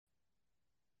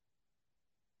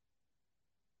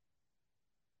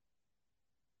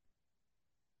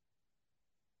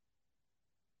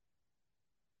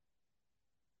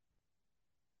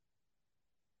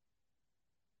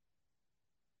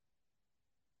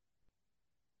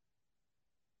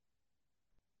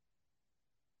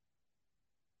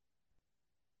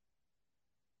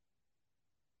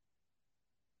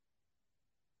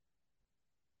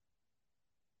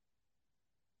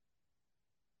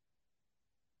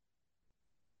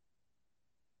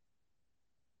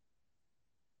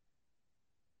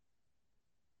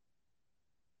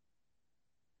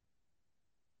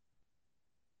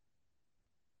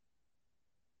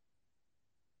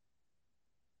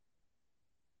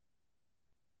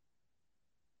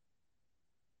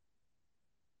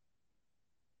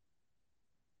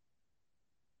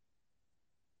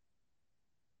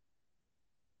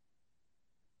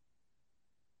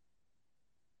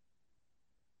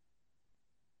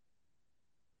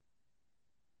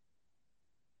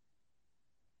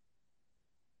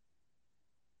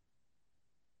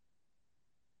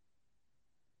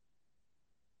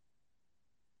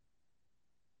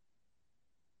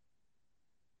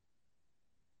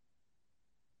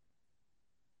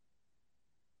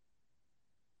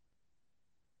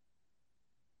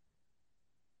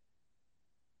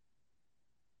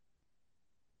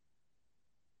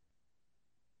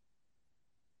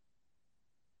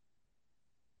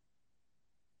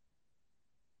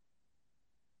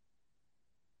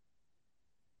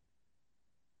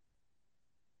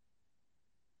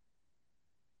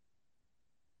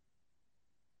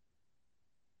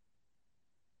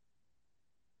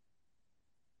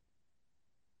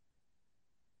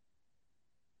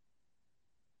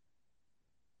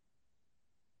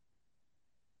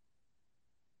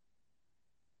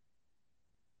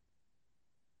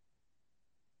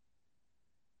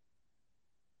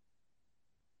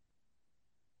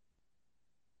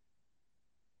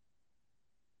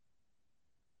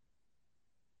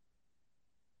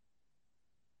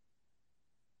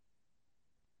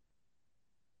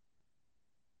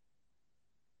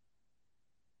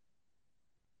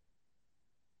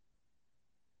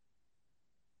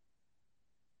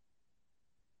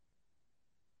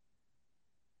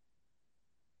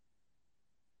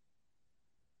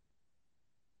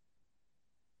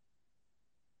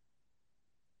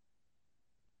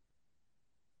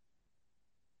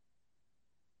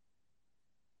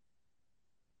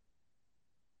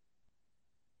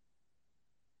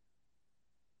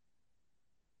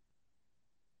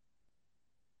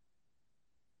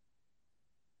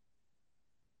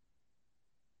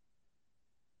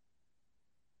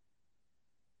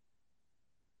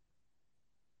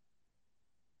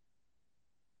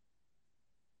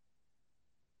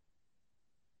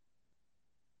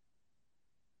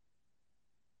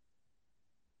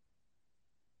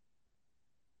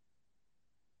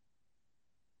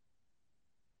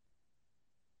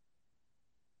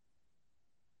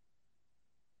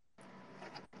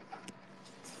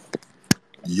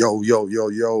Yo, yo, yo,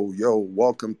 yo, yo.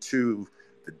 Welcome to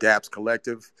the DAPS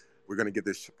Collective. We're going to get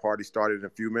this party started in a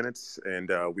few minutes.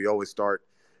 And we always start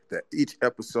each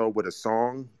episode with a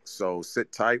song. So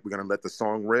sit tight. We're going to let the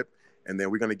song rip. And then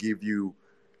we're going to give you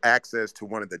access to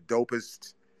one of the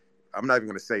dopest, I'm not even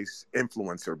going to say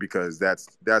influencer because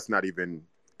that's not even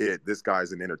it. This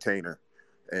guy's an entertainer.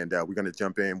 And we're going to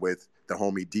jump in with the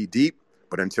homie DeDeep.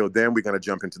 But until then, we're going to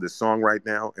jump into this song right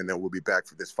now. And then we'll be back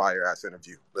for this fire ass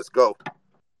interview. Let's go.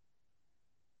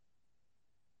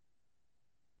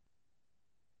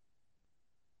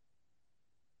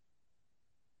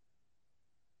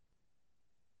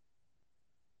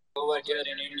 Over here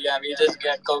in India, we just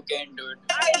get cocaine, dude.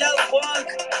 I love work.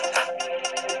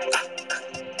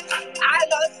 I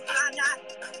love Sana.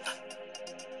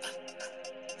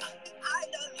 I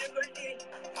love liberty.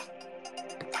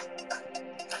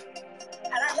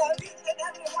 And I love each and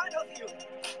every one of you.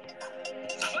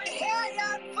 But here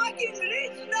you're fucking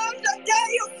rich now, so there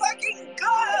you fucking go.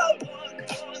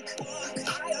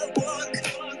 I'll walk. I'll walk.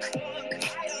 So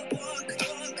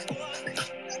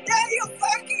there you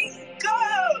fucking go.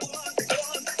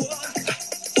 So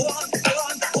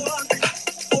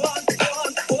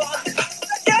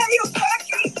there you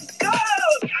fucking go.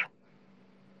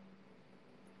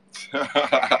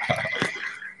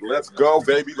 Let's go,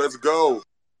 baby. Let's go.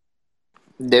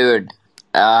 Dude,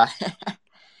 uh,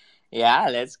 yeah,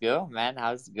 let's go, man.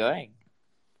 How's it going?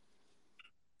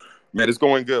 Man, it's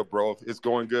going good, bro. It's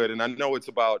going good. And I know it's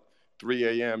about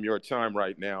 3 a.m. your time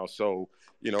right now. So,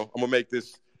 I'm going to make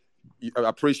this. I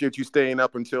appreciate you staying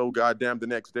up until goddamn the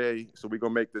next day. So, we're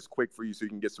going to make this quick for you so you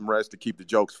can get some rest to keep the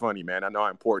jokes funny, man. I know how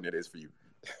important it is for you.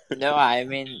 No, I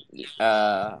mean,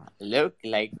 look,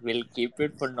 like we'll keep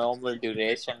it for normal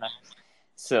duration.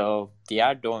 So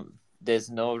yeah, don't. There's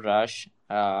no rush.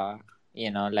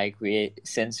 Like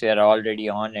since we are already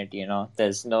on it,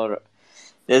 there's no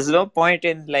point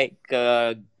in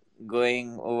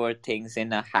going over things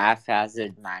in a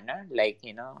haphazard manner.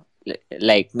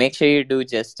 Like make sure you do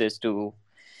justice to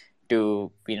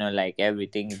like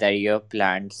everything that you have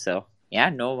planned. So yeah,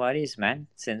 no worries, man.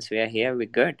 Since we are here, we're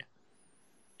good.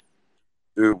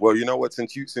 Dude, well, you know what?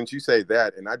 Since you say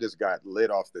that, and I just got lit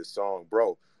off this song,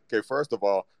 bro. Okay, first of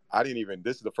all, I didn't even.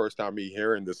 This is the first time me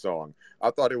hearing the song.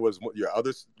 I thought it was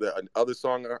the other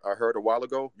song I heard a while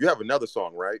ago. You have another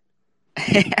song, right? Or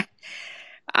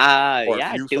a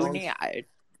Yeah, few songs?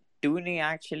 Toonie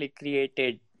actually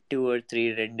created two or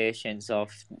three renditions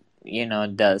of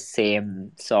the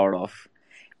same sort of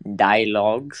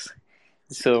dialogues.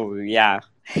 So yeah.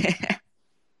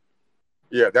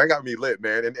 Yeah, that got me lit,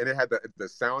 man. And it had the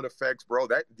sound effects, bro.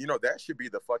 That should be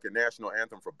the fucking national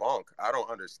anthem for Bunk. I don't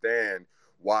understand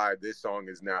why this song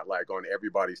is not like on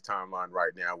everybody's timeline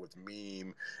right now with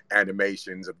meme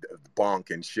animations of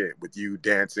Bunk and shit, with you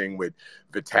dancing with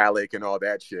Vitalik and all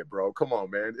that shit, bro. Come on,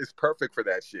 man. It's perfect for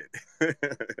that shit.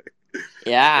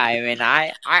 Yeah, I mean,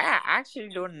 I actually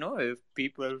don't know if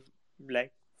people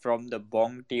like from the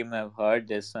Bong team have heard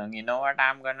this song. You know what?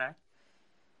 I'm gonna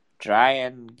try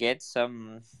and get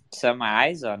some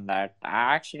eyes on that.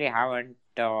 I actually haven't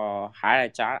had a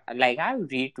chance. Like I've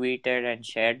retweeted and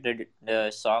shared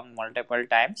the song multiple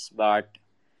times, but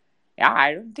yeah,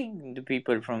 I don't think the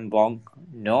people from Bong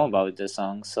know about the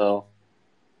song. So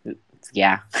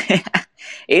yeah,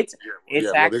 it's it's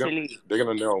Yeah, well, actually they're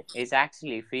gonna know. it's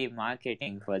actually free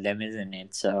marketing for them, isn't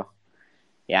it? So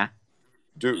yeah.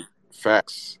 Dude,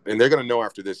 facts. And they're gonna know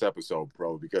after this episode,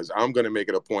 bro, because I'm gonna make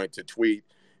it a point to tweet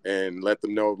and let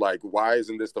them know, like, why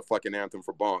isn't this the fucking anthem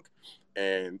for Bonk?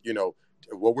 And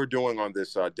what we're doing on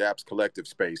this DAPS collective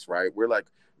space, right? We're like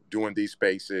doing these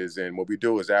spaces, and what we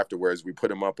do is afterwards we put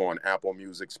them up on Apple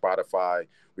Music, Spotify.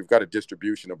 We've got a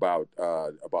distribution about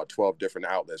 12 different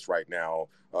outlets right now,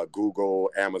 Google,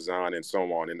 Amazon, and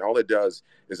so on. And all it does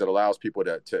is it allows people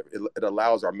it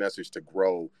allows our message to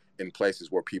grow in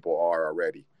places where people are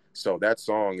already. So that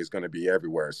song is going to be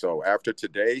everywhere. So after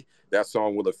today, that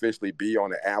song will officially be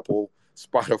on the Apple,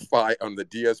 Spotify, on the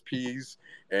DSPs,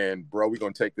 and bro, we're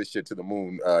gonna take this shit to the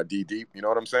moon. D deep, you know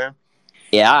what I'm saying?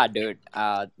 Yeah, dude.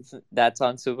 That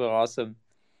sounds super awesome.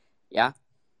 Yeah.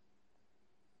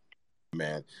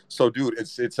 Man. So, dude,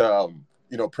 it's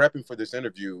prepping for this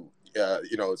interview. I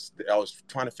was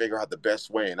trying to figure out the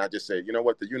best way, and I just said, you know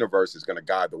what, the universe is going to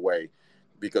guide the way,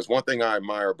 because one thing I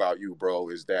admire about you, bro,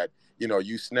 is that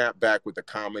you snap back with the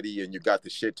comedy and you got the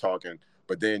shit talking,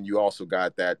 but then you also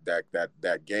got that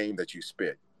game that you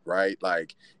spit, right?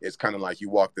 Like it's kind of like you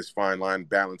walk this fine line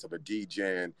balance of a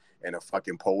DJ and a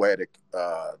fucking poetic,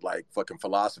 like fucking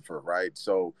philosopher, right?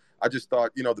 So I just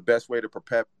thought, the best way to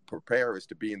prepare is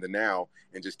to be in the now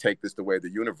and just take this the way of the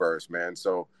universe, man.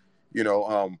 So,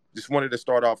 Just wanted to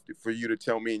start off for you to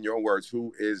tell me in your words,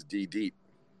 who is DeDeep?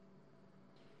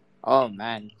 Oh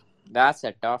man, that's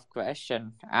a tough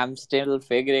question. I'm still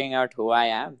figuring out who I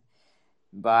am.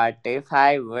 But if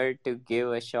I were to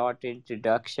give a short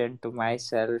introduction to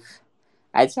myself,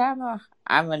 I'd say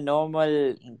I'm a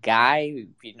normal guy,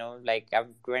 like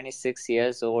I'm 26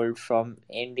 years old from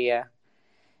India,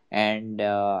 and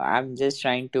I'm just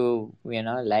trying to,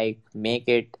 like make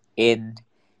it in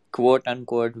quote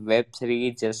unquote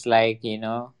Web3, just like,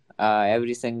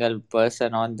 every single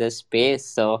person on this space.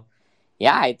 So,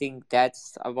 yeah, I think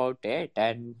that's about it.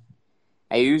 And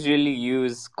I usually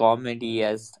use comedy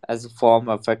as a form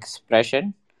of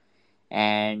expression,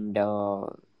 and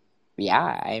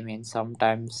yeah, I mean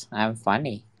sometimes I'm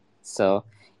funny. So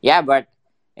yeah, but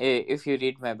if you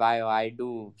read my bio, I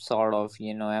do sort of,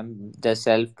 I'm the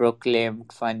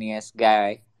self-proclaimed funniest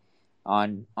guy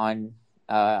on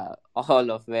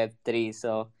all of Web3.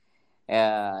 So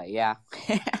yeah,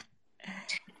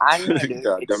 I don't know, dude.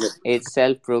 God damn it. It's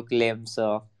self-proclaimed,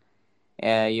 so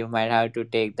you might have to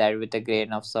take that with a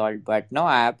grain of salt. But no,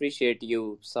 I appreciate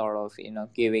you sort of,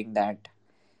 giving that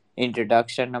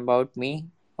introduction about me.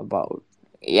 About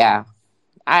yeah,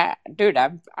 dude,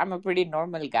 I'm a pretty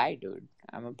normal guy, dude.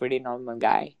 I'm a pretty normal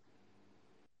guy.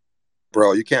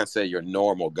 Bro, you can't say you're a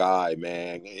normal guy,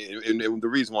 man. And the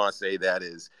reason why I say that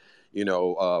is,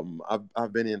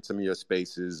 I've been in some of your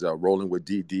spaces, rolling with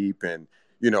D Deep, and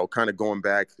kind of going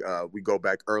back. We go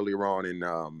back earlier on in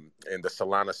the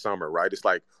Solana summer, right? It's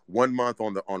like 1 month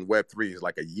on Web3 is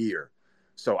like a year.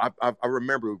 So I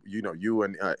remember, you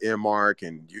and Mark,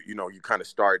 and you kind of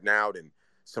starting out and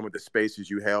some of the spaces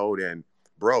you held, and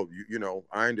bro,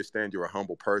 I understand you're a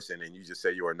humble person, and you just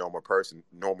say you're a normal person,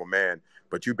 normal man,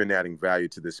 but you've been adding value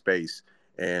to this space.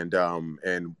 And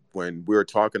when we were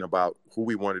talking about who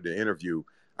we wanted to interview,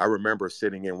 I remember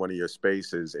sitting in one of your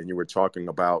spaces and you were talking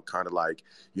about kind of like,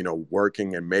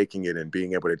 working and making it and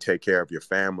being able to take care of your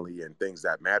family and things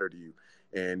that matter to you.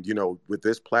 And, with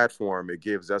this platform, it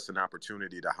gives us an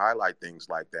opportunity to highlight things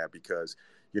like that because,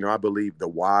 I believe the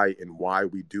why and why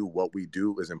we do what we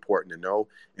do is important to know.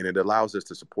 And it allows us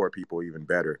to support people even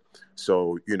better.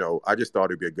 So, I just thought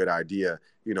it'd be a good idea.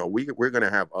 We're going to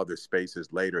have other spaces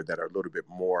later that are a little bit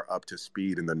more up to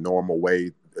speed in the normal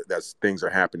way that things are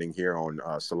happening here on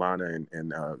Solana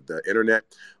and the internet.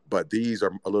 But these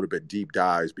are a little bit deep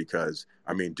dives because,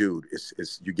 I mean, dude,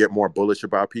 it's you get more bullish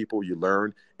about people, you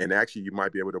learn, and actually you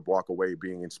might be able to walk away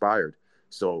being inspired.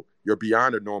 So you're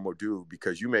beyond a normal dude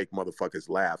because you make motherfuckers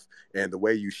laugh, and the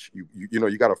way you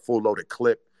got a full loaded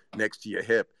clip next to your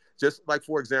hip. Just like,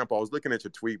 for example, I was looking at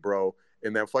your tweet, bro,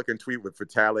 and that fucking tweet with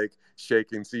Vitalik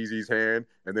shaking CZ's hand,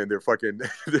 and then their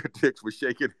dicks were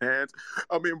shaking hands.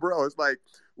 I mean, bro, it's like,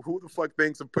 who the fuck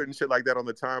thinks of putting shit like that on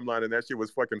the timeline? And that shit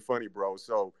was fucking funny, bro.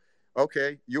 So,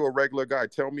 okay, you're a regular guy.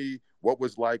 Tell me what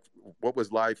was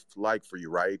life like for you,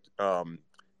 right? I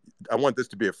want this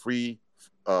to be a free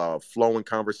flowing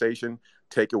conversation.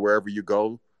 Take it wherever you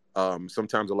go.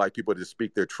 Sometimes I like people to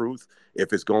speak their truth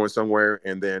if it's going somewhere,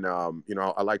 and then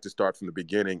I like to start from the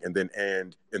beginning and then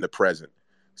end in the present.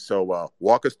 So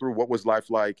walk us through what was life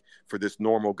like for this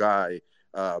normal guy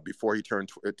before he turned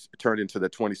into the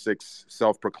 26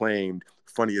 self-proclaimed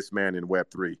funniest man in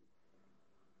Web3.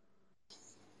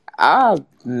 Ah,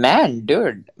 man,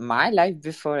 dude, my life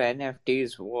before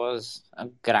NFTs was a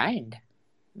grind.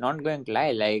 Not going to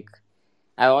lie, like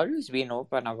I've always been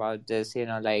open about this.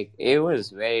 Like it was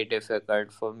very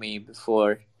difficult for me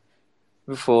before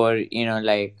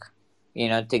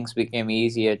things became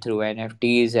easier through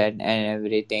NFTs and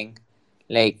everything.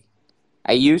 Like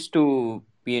I used to,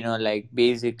 like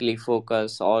basically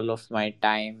focus all of my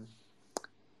time,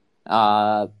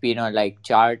 like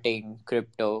charting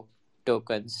crypto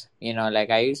tokens. Like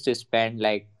I used to spend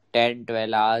like 10,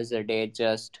 12 hours a day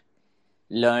just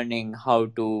learning how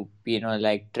to,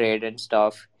 like trade and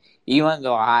stuff, even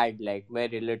though I had like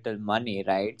very little money,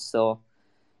 right? So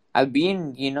I've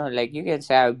been, like you can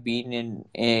say I've been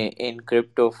in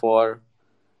crypto for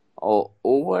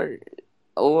over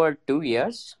 2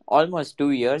 years, almost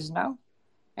 2 years now.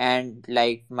 And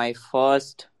like my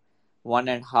first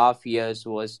 1.5 years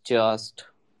was just,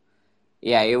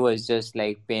 yeah, it was just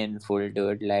like painful,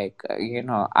 dude. Like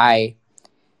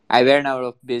I went out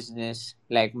of business,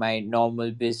 like my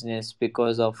normal business,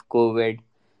 because of COVID.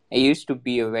 I used to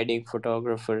be a wedding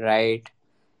photographer, right?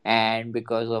 And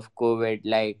because of COVID,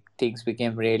 like things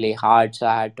became really hard, so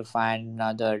I had to find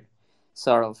another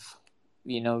sort of,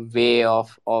 way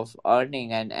of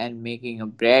earning and making a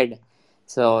bread.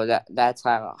 So that's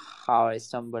how I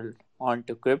stumbled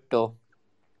onto crypto.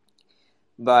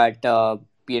 But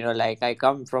like I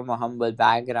come from a humble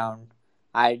background,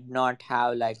 I did not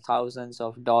have like thousands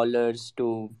of dollars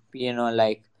to,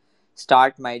 like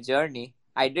start my journey.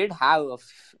 I did have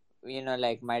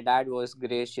like my dad was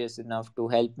gracious enough to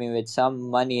help me with some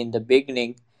money in the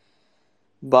beginning,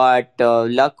 but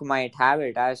luck might have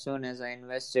it. As soon as I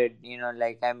invested,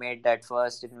 like I made that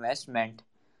first investment,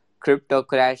 crypto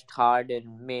crashed hard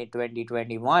in May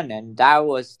 2021, and that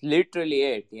was literally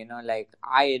it. Like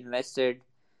I invested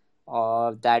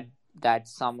that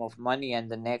sum of money, and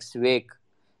the next week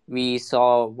we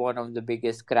saw one of the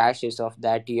biggest crashes of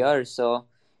that year. So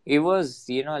it was,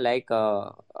 like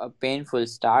a painful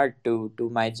start to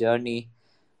my journey.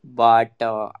 But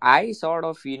I sort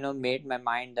of, made my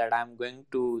mind that I'm going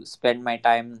to spend my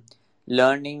time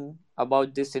learning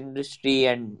about this industry,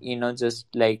 and just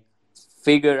like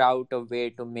figure out a way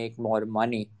to make more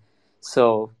money.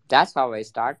 So that's how I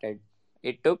started.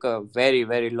 It took a very,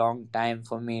 very long time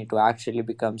for me to actually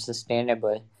become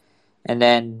sustainable. And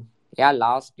then, yeah,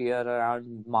 last year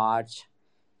around March,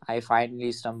 I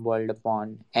finally stumbled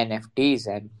upon NFTs,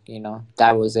 and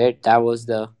that was it. That was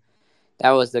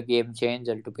the game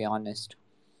changer, to be honest.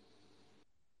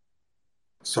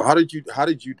 So how did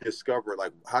you discover,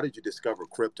 like, how did you discover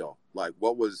crypto? Like,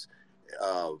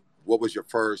 uh what was your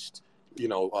first,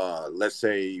 let's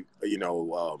say,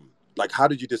 like, how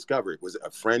did you discover it? Was it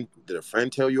a friend? Did a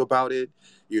friend tell you about it?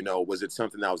 Was it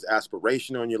something that was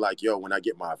aspirational and you're like, yo, when I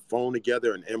get my phone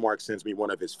together and Mark sends me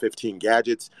one of his 15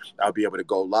 gadgets, I'll be able to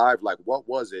go live? Like, what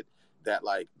was it that,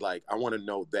 like I want to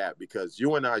know that, because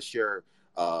you and I share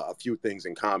a few things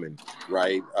in common,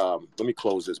 right? Let me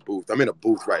close this booth. I'm in a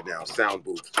booth right now, sound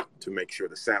booth, to make sure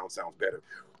the sound sounds better.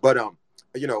 But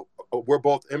we're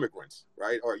both immigrants,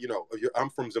 right? Or I'm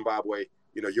from Zimbabwe.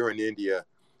 You're in India.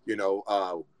 You know,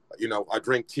 uh, I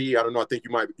drink tea. I don't know. I think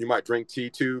you might drink tea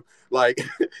too. Like,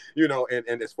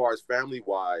 and as far as family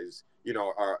wise,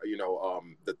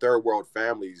 the third world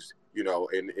families,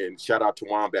 and shout out to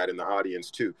Wombat in the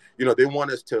audience too. They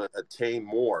want us to attain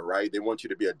more, right? They want you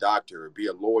to be a doctor, be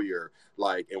a lawyer,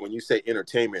 like, and when you say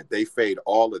entertainment, they fade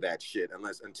all of that shit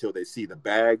until they see the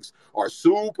bags are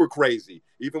super crazy.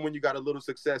 Even when you got a little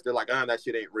success, they're like, that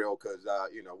shit ain't real, because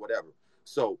whatever.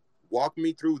 So walk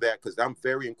me through that, because I'm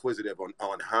very inquisitive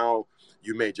on how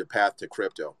you made your path to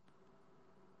crypto.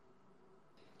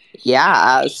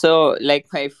 Yeah, so like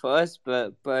my first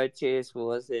purchase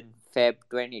was in Feb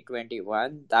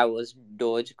 2021. That was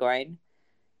Dogecoin,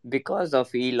 because of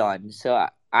Elon. So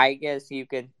I guess you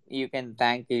can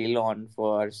thank Elon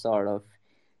for sort of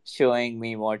showing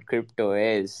me what crypto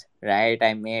is, right?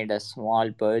 I made a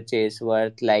small purchase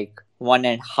worth like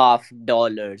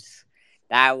 $1.50.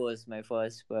 That was my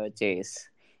first purchase.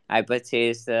 I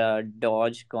purchased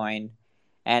Dogecoin,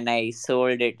 and I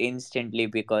sold it instantly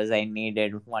because I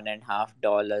needed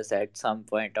 $1.50 at some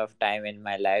point of time in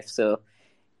my life. So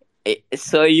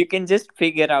you can just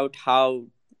figure out how.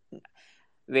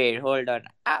 Wait, hold on.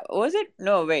 Was it?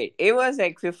 No, wait. It was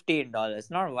like $15,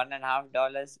 not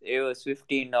 $1.50. It was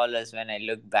 $15 when I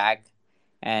look back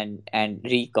and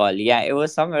recall. Yeah, it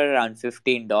was somewhere around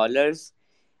 $15.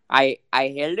 I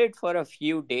held it for a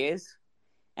few days,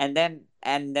 and then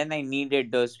I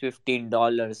needed those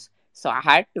 $15. So I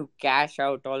had to cash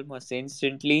out almost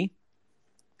instantly.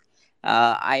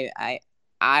 I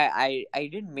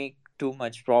didn't make too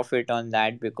much profit on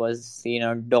that, because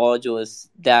Dodge was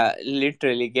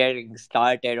literally getting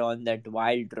started on that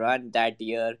wild run that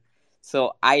year.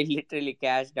 So I literally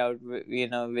cashed out,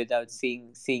 without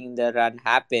seeing the run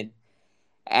happen.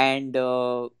 And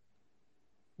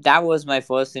that was my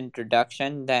first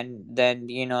introduction. Then,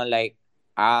 like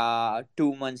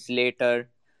 2 months later,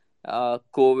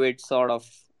 COVID sort of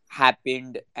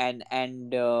happened, and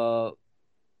I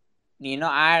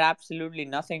had absolutely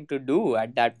nothing to do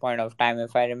at that point of time.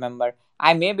 If I remember,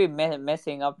 I may be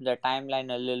messing up the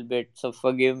timeline a little bit, so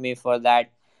forgive me for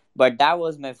that. But that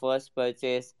was my first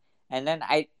purchase. And then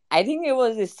I think it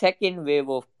was the second wave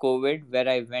of COVID where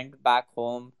I went back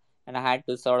home, and I had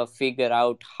to sort of figure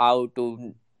out how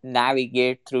to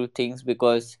navigate through things,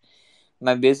 because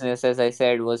my business, as I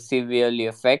said, was severely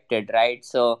affected, right?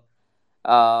 So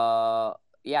uh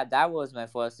yeah, that was my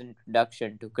first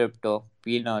introduction to crypto,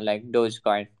 like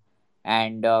Dogecoin.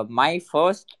 And my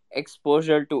first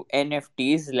exposure to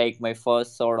NFTs, like my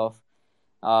first sort of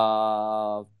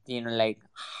like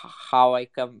how I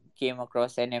came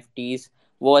across NFTs,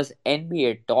 was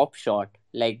NBA Top Shot.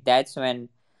 Like that's when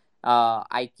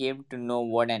I came to know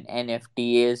what an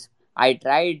NFT is. I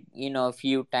tried, a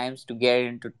few times to get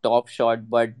into Top Shot,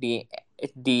 but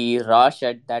the rush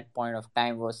at that point of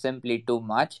time was simply too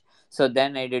much. So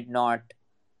then I did not,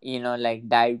 like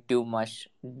dive too much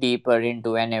deeper into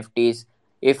NFTs.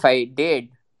 If I did,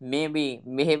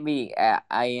 maybe I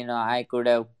I could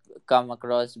have come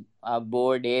across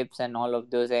bored apes and all of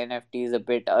those NFTs a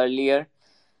bit earlier.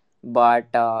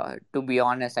 But to be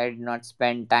honest, I did not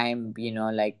spend time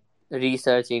like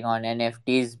researching on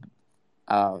NFTs.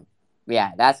 uh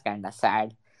yeah, that's kind of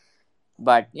sad.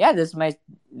 But yeah, this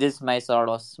is my sort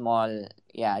of small,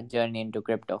 yeah, journey into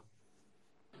crypto.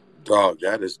 Dog,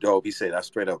 that is dope. He said, "I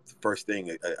straight up the first thing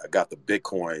I got the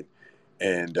Bitcoin,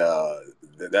 and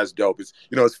that's dope." It's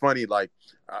it's funny. Like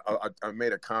I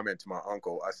made a comment to my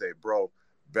uncle. I say, "Bro,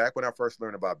 back when I first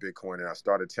learned about Bitcoin and I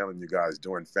started telling you guys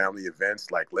during family events,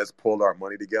 like let's pull our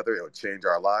money together, it'll change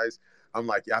our lives." I'm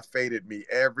like, "Y'all faded me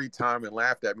every time and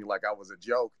laughed at me like I was a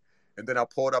joke." And then I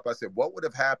pulled up. I said, "What would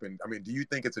have happened? I mean, do you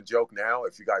think it's a joke now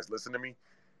if you guys listen to me?"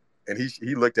 And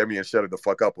he looked at me and shut it the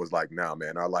fuck up. Was like, "Nah,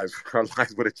 man, our lives our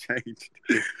lives would have changed."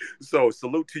 So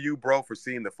salute to you, bro, for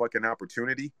seeing the fucking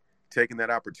opportunity, taking that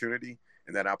opportunity,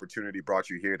 and that opportunity brought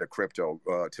you here to crypto,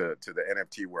 to the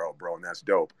NFT world, bro, and that's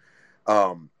dope.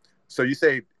 Um, so you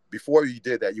say before you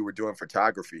did that, you were doing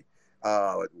photography.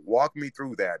 Walk me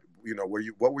through that.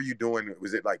 What were you doing?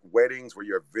 Was it like weddings? Were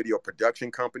you a video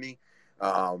production company?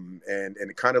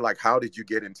 And kind of like how did you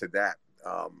get into that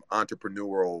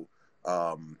entrepreneurial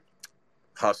um,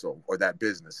 hustle or that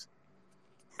business?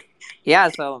 Yeah,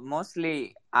 so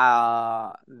mostly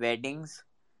weddings,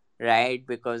 right?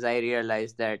 Because I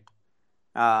realized that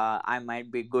I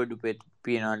might be good with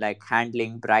like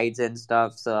handling brides and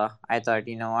stuff. So I thought,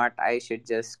 you know what, I should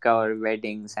just cover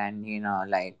weddings, and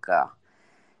like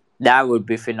that would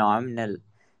be phenomenal.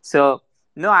 So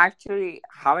no, actually,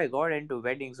 how I got into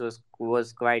weddings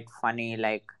was quite funny.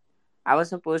 Like, I was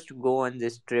supposed to go on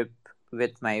this trip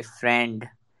with my friend,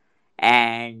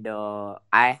 and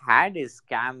I had his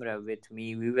camera with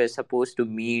me. We were supposed to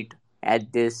meet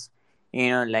at this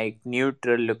like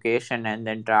neutral location and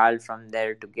then travel from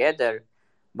there together.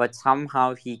 But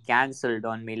somehow he cancelled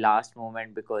on me last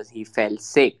moment because he fell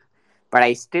sick. But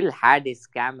I still had his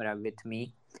camera with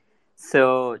me.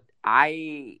 So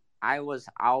I was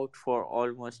out for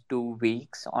almost 2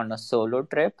 weeks on a solo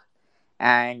trip,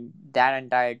 and that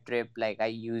entire trip, like, I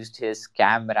used his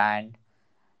camera, and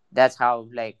that's how,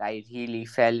 like, I really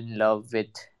fell in love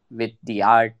with the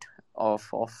art of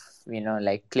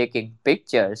like clicking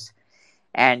pictures.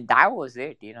 And that was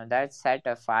it. That set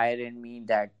a fire in me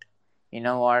that,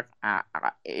 what,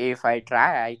 if I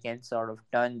try, I can sort of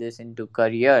turn this into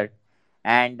career.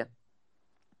 And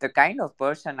the kind of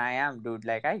person I am, dude,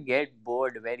 like, I get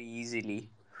bored very easily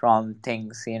from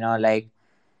things, like,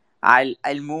 I'll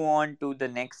move on to the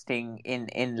next thing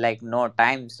in like no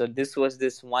time. So this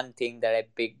one thing that I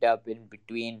picked up in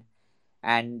between.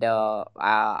 And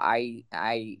I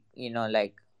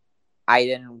like, I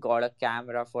then got a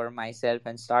camera for myself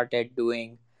and started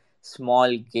doing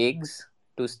small gigs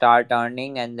to start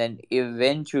earning, and then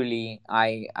eventually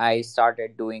I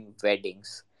started doing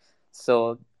weddings.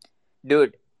 So,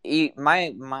 dude,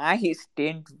 my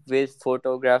stint with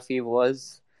photography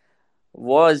was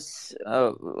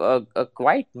a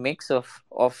quite mix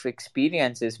of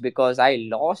experiences, because I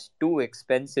lost two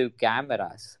expensive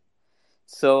cameras.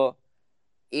 So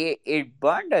it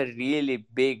burned a really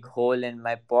big hole in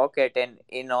my pocket and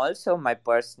in also my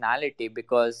personality,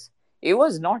 because it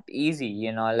was not easy,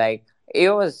 like, it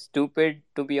was stupid,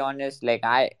 to be honest. Like,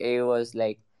 it was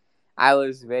like I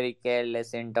was very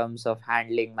careless in terms of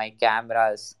handling my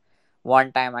cameras.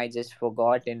 One time I just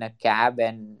forgot in a cab,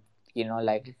 and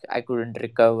like, I couldn't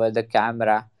recover the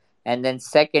camera. And then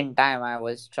second time I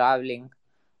was traveling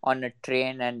on a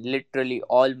train, and literally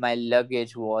all my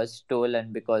luggage was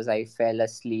stolen because I fell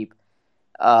asleep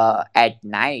at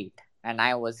night, and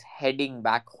I was heading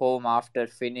back home after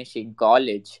finishing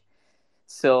college.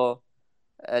 So,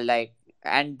 like,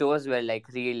 and those were like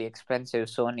really expensive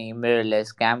Sony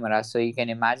mirrorless cameras, so you can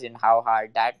imagine how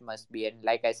hard that must be. And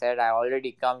like I said, I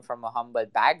already come from a humble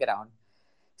background.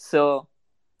 So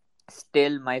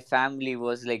still my family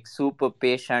was like super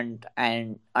patient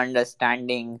and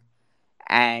understanding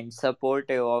and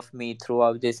supportive of me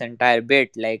throughout this entire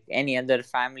bit. Like any other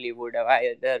family would have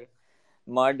either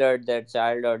murdered their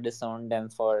child or disowned them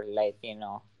for, like,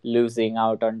 losing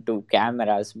out on two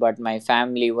cameras. But my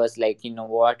family was like,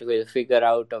 what, we'll figure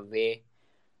out a way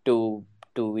to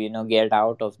get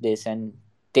out of this. And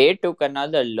they took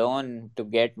another loan to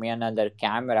get me another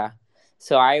camera.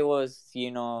 So I was,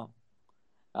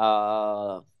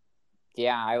 uh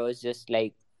yeah, I was just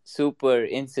like super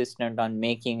insistent on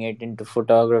making it into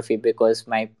photography, because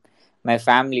my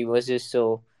family was just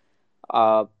so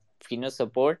uh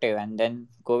supportive. And then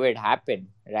COVID happened,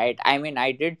 right? I mean,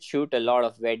 I did shoot a lot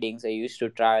of weddings. I used to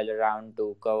travel around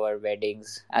to cover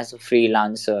weddings as a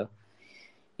freelancer,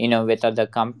 with other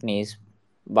companies.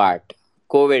 But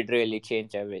COVID really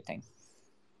changed everything.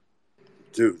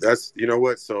 Dude, that's you know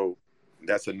what? So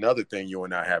that's another thing you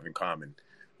and I have in common,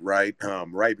 right?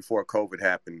 Right before COVID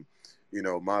happened,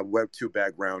 my Web two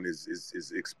background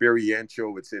is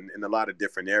experiential. It's in a lot of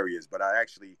different areas, but I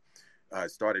actually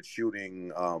started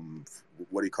shooting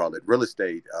what do you call it? Real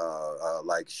estate,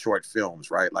 like short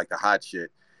films, right? Like the hot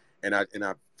shit. And I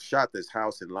shot this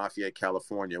house in Lafayette,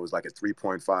 California. It was like a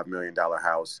 $3.5 million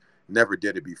house. Never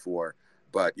did it before,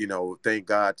 but thank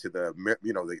God to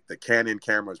the Canon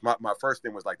cameras. My first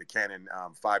thing was like the Canon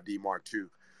 5D Mark II.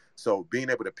 So being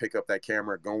able to pick up that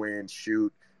camera, go in,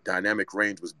 shoot, dynamic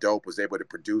range was dope. Was able to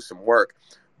produce some work,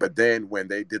 but then when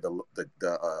they did the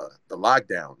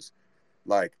lockdowns,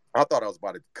 like I thought I was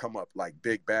about to come up like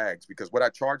big bags because what I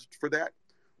charged for that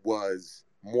was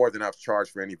more than I've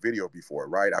charged for any video before,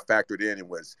 right? I factored in it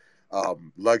was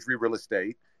luxury real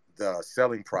estate, the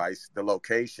selling price, the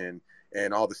location,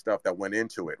 and all the stuff that went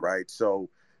into it, right? So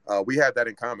we had that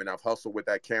in common. I've hustled with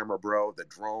that camera, bro. The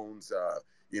drones.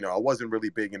 I wasn't really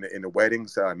big in the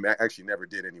weddings. I actually never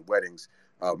did any weddings.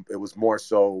 It was more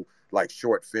so like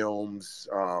short films,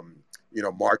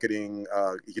 marketing,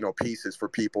 pieces for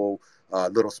people,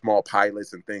 little small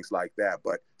pilots and things like that.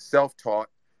 But self-taught,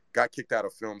 got kicked out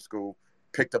of film school,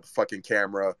 picked up a fucking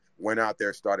camera, went out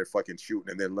there, started fucking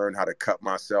shooting, and then learned how to cut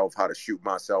myself, how to shoot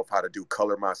myself, how to do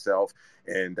color myself,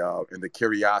 and the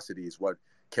curiosity is what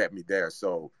kept me there.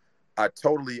 So I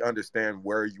totally understand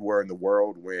where you were in the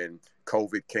world when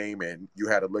COVID came and you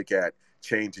had to look at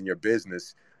changing your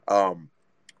business.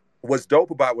 What's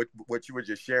dope about what you were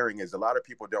just sharing is a lot of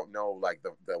people don't know like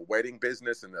the wedding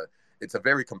business and it's a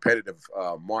very competitive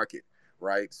market,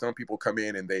 right? Some people come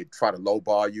in and they try to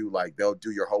lowball you, like they'll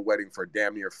do your whole wedding for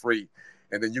damn near free,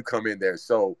 and then you come in there.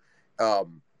 So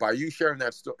by you sharing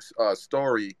that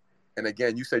story, and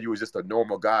again, you said you were just a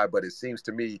normal guy, but it seems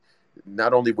to me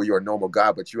not only were you a normal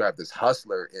guy, but you have this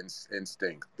hustler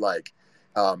instinct. Like,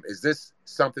 is this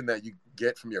something that you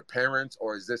get from your parents,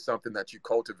 or is this something that you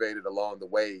cultivated along the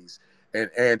ways? And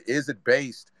is it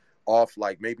based off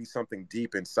like maybe something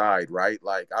deep inside, right?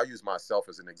 Like I'll use myself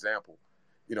as an example.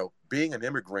 Being an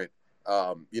immigrant,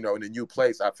 in a new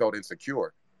place, I felt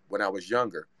insecure when I was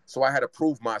younger. So I had to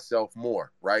prove myself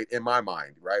more, right? In my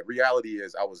mind, right? Reality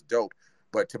is I was dope.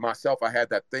 But to myself, I had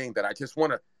that thing that I just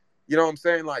want to, you know what I'm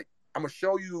saying? Like, I'm going to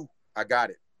show you I got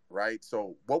it, right?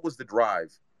 So what was the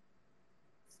drive,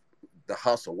 the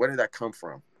hustle? Where did that come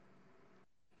from?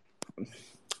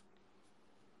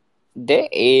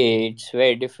 It's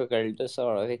very difficult to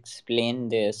sort of explain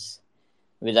this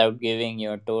without giving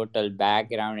your total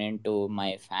background into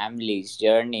my family's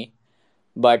journey.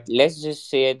 But let's just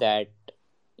say that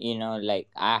like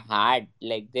I had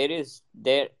like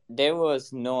there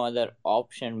was no other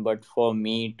option but for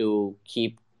me to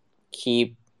keep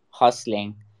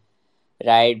hustling,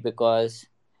 right? Because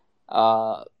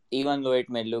even though it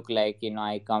may look like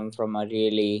I come from a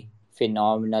really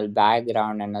phenomenal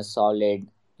background and a solid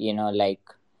like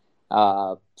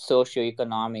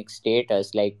socioeconomic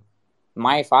status, like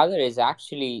my father is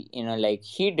actually like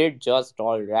he did just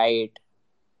all right.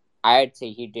 I'd say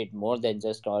he did more than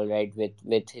just all right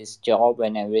with his job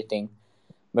and everything.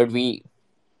 But we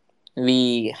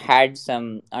had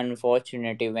some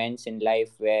unfortunate events in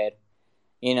life where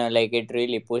like it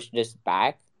really pushed us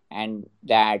back, and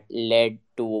that led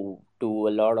to a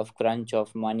lot of crunch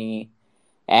of money.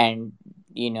 And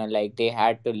like they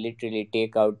had to literally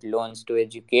take out loans to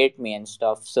educate me and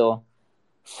stuff. So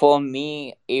for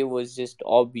me it was just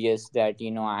obvious that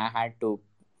I had to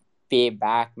pay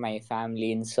back my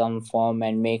family in some form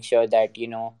and make sure that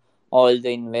all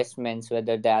the investments,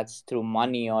 whether that's through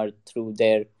money or through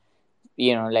their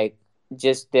like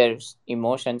just their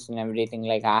emotions and everything,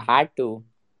 like I had to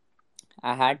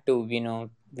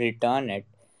return it.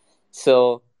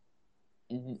 So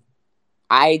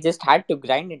I just had to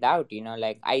grind it out,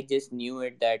 like I just knew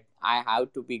it that I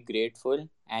have to be grateful,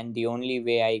 and the only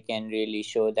way I can really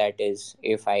show that is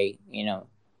if I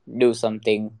do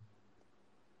something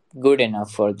good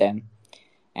enough for them.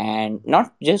 And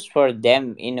not just for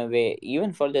them, in a way,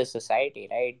 even for the society,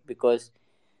 right? Because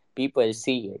people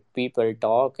see it, people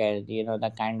talk, and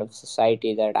the kind of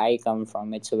society that I come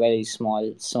from, it's a very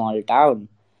small town.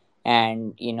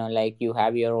 And like you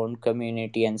have your own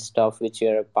community and stuff which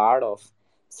you're a part of.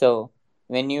 So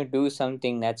when you do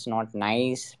something that's not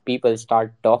nice, people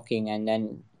start talking, and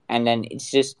then it's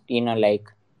just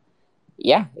like,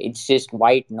 yeah, it's just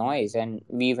white noise. And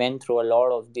we went through a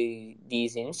lot of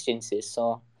these instances.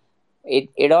 So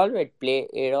it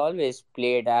always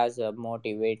played as a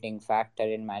motivating factor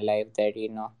in my life that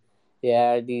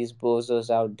there are these bozos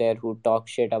out there who talk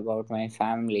shit about my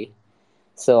family.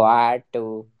 So I had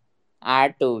to,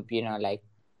 like,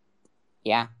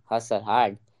 yeah, hustle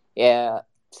hard. Yeah.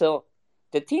 So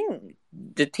the thing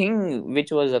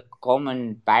which was a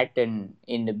common pattern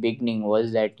in the beginning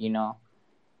was that,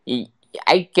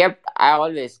 I I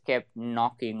always kept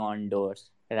knocking on doors,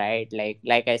 right?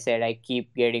 Like I said, I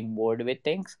keep getting bored with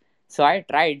things. So I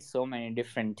tried so many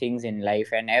different things in life,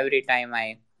 and every time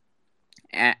I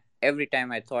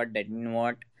thought that,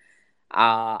 what,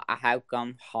 I have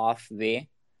come halfway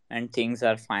and things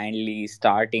are finally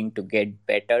starting to get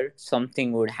better,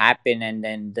 something would happen and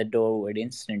then the door would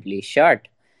instantly shut.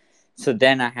 So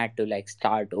then I had to like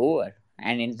start over.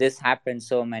 And this happened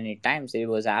so many times, it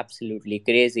was absolutely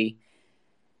crazy.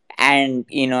 And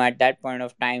at that point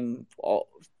of time,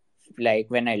 like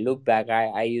when I look back,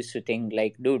 I used to think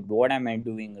like, dude, what am I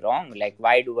doing wrong? Like,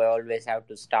 why do I always have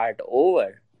to start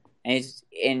over?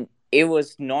 And it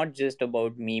was not just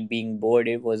about me being bored,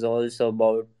 it was also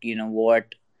about,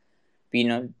 what,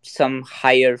 some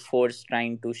higher force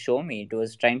trying to show me. It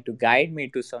was trying to guide me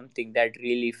to something that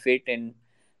really fit in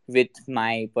with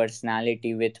my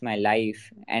personality, with my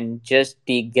life, and just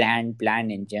the grand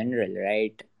plan in general,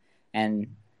 right? And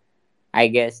I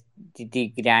guess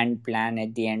the grand plan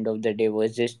at the end of the day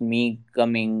was just me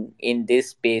coming in this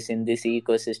space, in this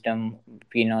ecosystem,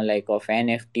 like of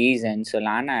NFTs and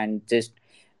Solana, and just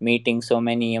meeting so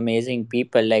many amazing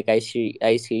people. Like I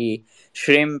see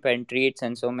Shrimp and Treats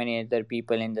and so many other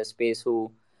people in the space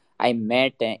who I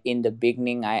met in the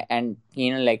beginning.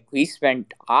 Like we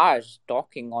spent hours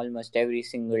talking almost every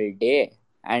single day.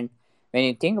 And when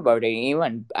you think about it,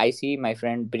 even I see my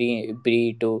friend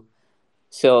Bree too.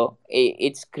 So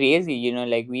it's crazy,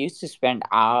 like we used to spend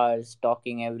hours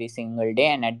talking every single day,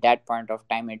 and at that point of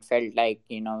time, it felt like,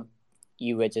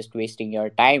 you were just wasting your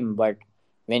time. But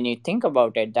when you think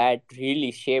about it, that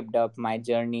really shaped up my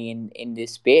journey in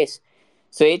this space.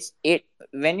 So it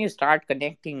when you start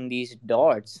connecting these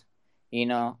dots,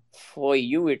 for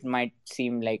you it might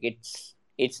seem like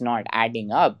it's not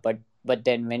adding up, but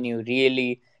then when you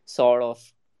really sort of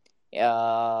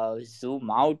zoom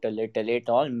out a little, it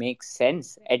all makes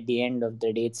sense at the end of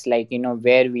the day. It's like,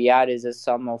 where we are is a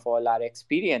sum of all our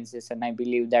experiences, and I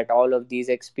believe that all of these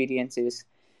experiences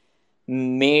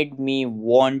made me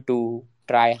want to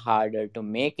try harder to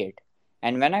make it.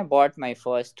 And when I bought my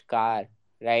first car,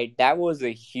 right, that was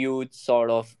a huge sort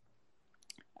of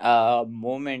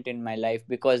moment in my life,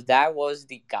 because that was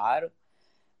the car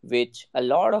which a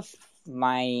lot of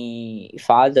my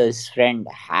father's friend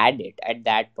had it at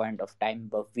that point of time,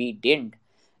 but we didn't.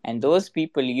 And those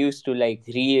people used to like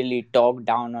really talk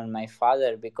down on my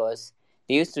father, because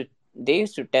they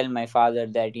used to tell my father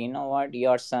that, what,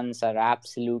 your sons are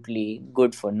absolutely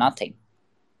good for nothing,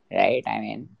 right? I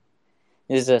mean,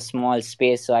 this is a small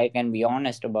space, so I can be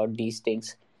honest about these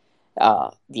things.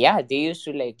 Yeah, they used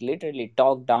to like literally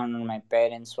talk down on my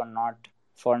parents for not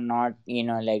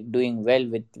like doing well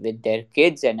with their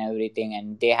kids and everything,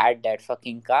 and they had that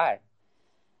fucking car.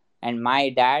 And my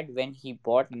dad, when he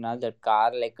bought another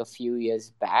car like a few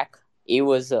years back, it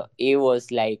was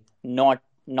like not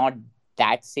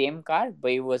that same car,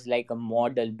 but it was like a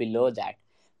model below that.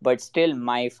 But still,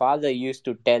 my father used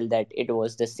to tell that it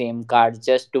was the same car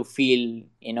just to feel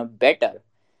better.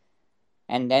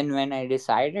 And then when I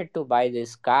decided to buy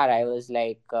this car, I was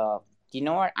like, you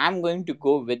know what? I'm going to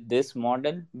go with this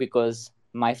model, because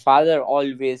my father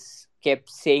always kept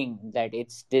saying that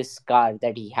it's this car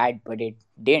that he had, but it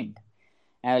didn't.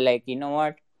 And I was like, you know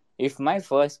what? If my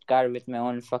first car with my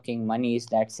own fucking money is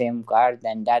that same car,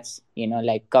 then that's,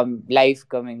 like life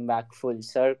coming back full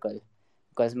circle.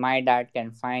 Because my dad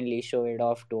can finally show it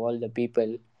off to all the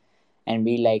people and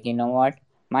be like, you know what?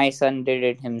 My son did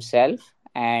it himself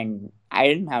and I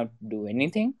didn't have to do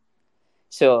anything.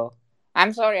 So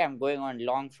I'm sorry I'm going on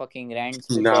long fucking rants,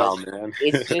 Nah, because man.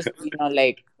 it's just,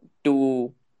 like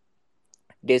too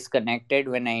disconnected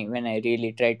when I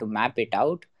really try to map it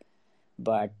out.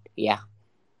 But yeah.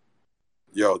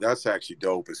 Yo, that's actually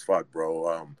dope as fuck,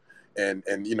 bro. And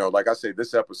like I said,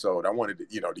 this episode, I wanted to,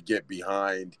 to get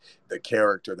behind the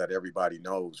character that everybody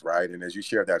knows, right? And as you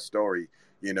share that story,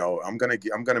 I'm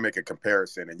gonna make a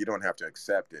comparison, and you don't have to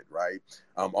accept it, right?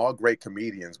 All great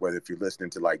comedians, whether if you're listening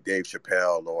to like Dave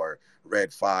Chappelle or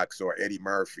Red Fox or Eddie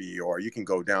Murphy, or you can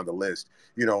go down the list,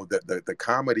 the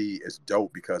comedy is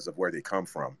dope because of where they come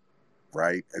from,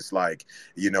 right? It's like,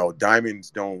 diamonds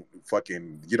don't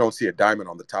fucking, you don't see a diamond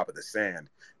on the top of the sand.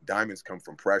 Diamonds come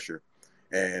from pressure.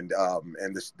 And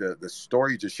the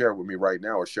story you just shared with me right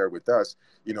now, or shared with us,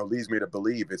 leads me to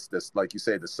believe it's this, like you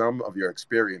say, the sum of your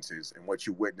experiences and what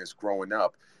you witnessed growing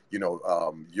up.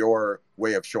 Your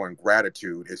way of showing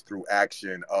gratitude is through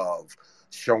action of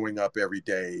showing up every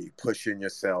day, pushing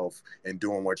yourself, and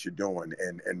doing what you're doing.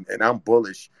 And I'm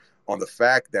bullish on the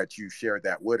fact that you shared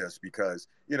that with us, because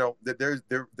that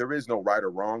there is no right or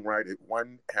wrong, right?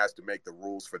 One has to make the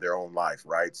rules for their own life,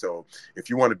 right? So if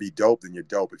you want to be dope, then you're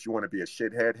dope. If you want to be a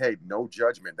shithead, hey, no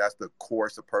judgment. That's the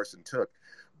course a person took.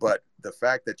 But the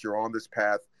fact that you're on this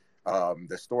path,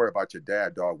 the story about your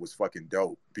dad, dog, was fucking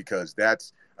dope, because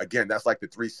that's like the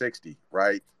 360,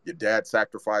 right? Your dad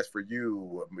sacrificed for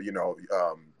you.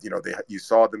 You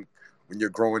saw them when you're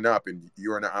growing up, and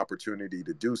you're in an opportunity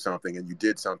to do something, and you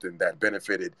did something that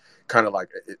benefited, kind of like,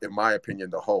 in my opinion,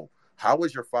 the whole. How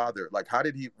was your father? Like, how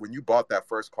did he, when you bought that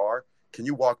first car? Can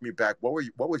you walk me back? What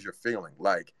was your feeling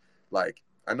like?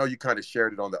 I know you kind of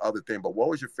shared it on the other thing, but what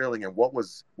was your feeling, and what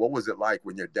was it like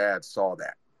when your dad saw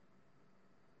that?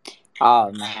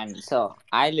 Oh man, so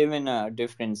I live in a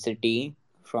different city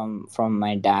from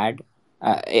my dad,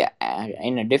 yeah,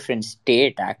 in a different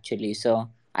state actually. So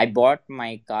I bought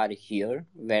my car here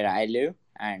where I live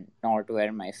and not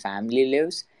where my family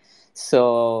lives.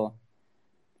 So,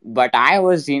 but I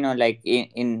was, like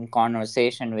in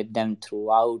conversation with them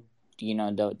throughout,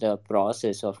 the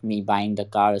process of me buying the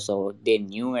car, so they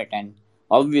knew it, and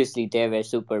obviously they were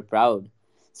super proud.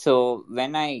 So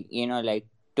when I, like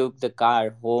took the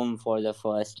car home for the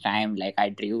first time, like I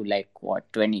drove like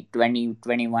what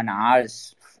 21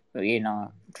 hours,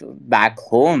 back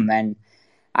home, and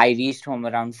I reached home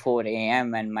around 4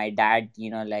 a.m. and my dad,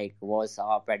 like was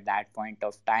up at that point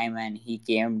of time, and he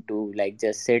came to like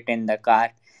just sit in the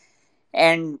car.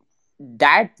 And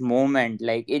that moment,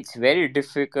 like it's very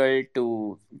difficult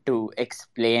to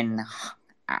explain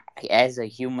as a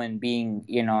human being,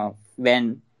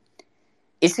 when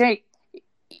it's like,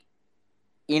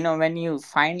 when you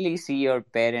finally see your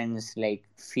parents like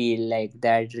feel like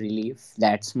that relief,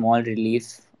 that small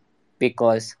relief,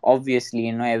 because obviously,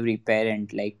 every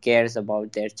parent like cares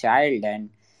about their child, and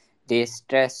they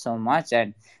stress so much.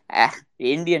 And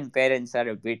Indian parents are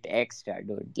a bit extra,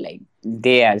 dude. Like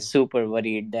they are super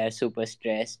worried, they're super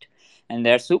stressed, and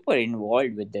they're super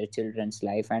involved with their children's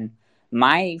life. And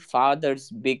my father's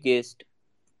biggest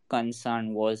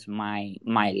concern was my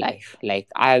life. Like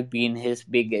I've been his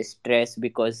biggest stress,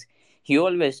 because he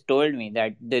always told me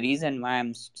that the reason why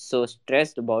I'm so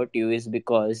stressed about you is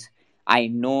because I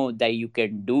know that you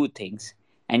can do things,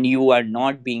 and you are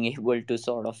not being able to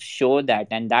sort of show that.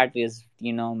 And that is,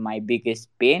 my biggest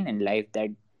pain in life, that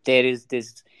there is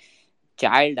this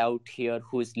child out here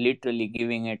who's literally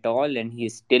giving it all, and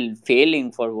he's still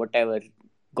failing for whatever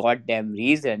goddamn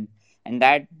reason. And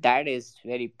that is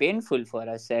very painful for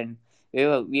us. And we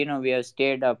have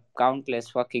stayed up countless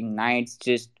fucking nights,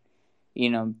 just you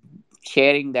know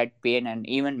sharing that pain. And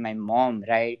even my mom,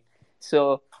 right?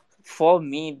 So for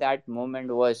me, that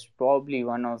moment was probably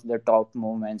one of the top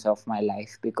moments of my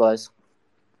life, because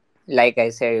like I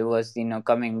said, it was,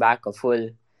 coming back a full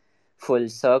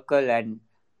circle. And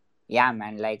yeah,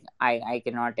 man, like I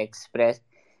cannot express.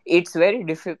 It's very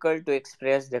difficult to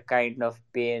express the kind of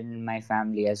pain my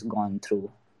family has gone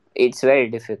through. It's very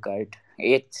difficult.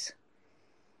 It's,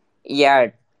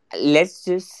 yeah, let's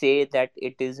just say that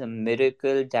it is a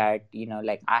miracle that,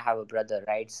 like I have a brother,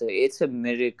 right? So it's a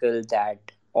miracle that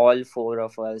all four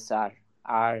of us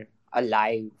are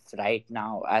alive right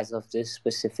now as of this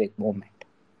specific moment.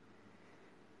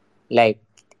 Like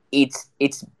it's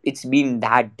been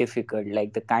that difficult,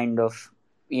 like the kind of,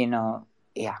 you know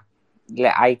yeah,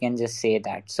 I can just say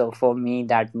that. So for me,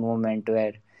 that moment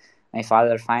where my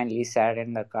father finally sat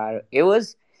in the car, it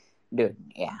was, dude,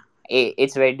 yeah,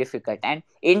 it's very difficult. And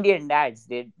Indian dads,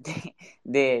 they're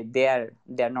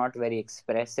not very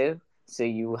expressive, so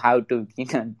you have to,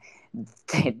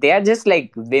 they are just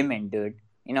like women, dude.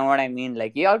 You know what I mean?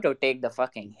 Like you have to take the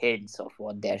fucking hints of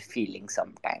what they're feeling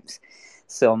sometimes.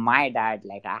 So my dad,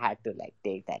 like I had to like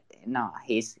take that. No,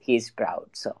 he's proud.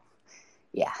 So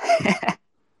yeah.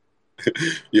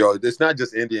 It's not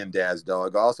just Indian dads,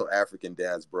 dog. Also African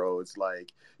dads, bro. It's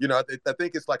like, I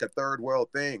think it's like a third world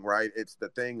thing, right? It's the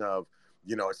thing of,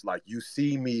 it's like you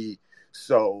see me.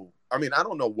 So, I mean, I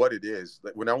don't know what it is.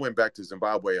 Like, when I went back to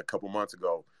Zimbabwe a couple months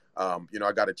ago, I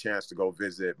got a chance to go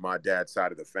visit my dad's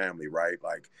side of the family, right?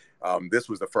 Like, this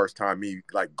was the first time me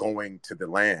like going to the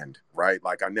land, right?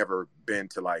 Like, I never been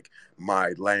to like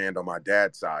my land on my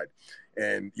dad's side,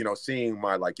 and seeing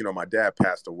my, like, my dad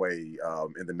passed away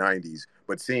in the 90s,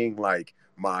 but seeing like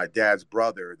my dad's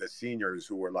brother, the seniors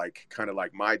who were like kind of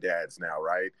like my dads now,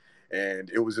 right? And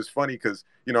it was just funny because,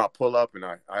 you know, I pull up and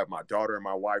I have my daughter and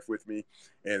my wife with me,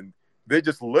 and they're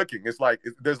just looking. It's like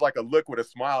there's like a look with a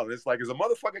smile, and it's like, is a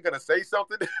motherfucker gonna say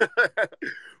something,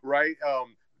 right?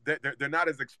 They're not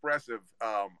as expressive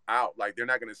out. Like they're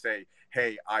not gonna say,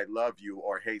 "Hey, I love you,"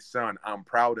 or "Hey, son, I'm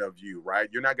proud of you." Right?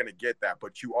 You're not gonna get that,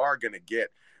 but you are gonna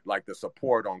get like the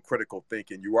support on critical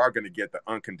thinking. You are gonna get the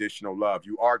unconditional love.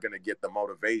 You are gonna get the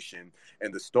motivation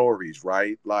and the stories.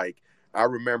 Right? Like I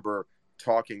remember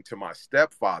talking to my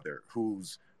stepfather,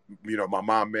 who's, you know, my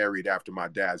mom married after my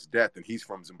dad's death, and he's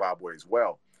from Zimbabwe as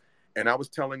well. And I was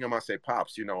telling him, I say,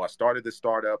 Pops, you know, I started this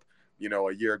startup, you know,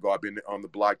 a year ago. I've been on the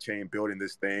blockchain building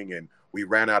this thing, and we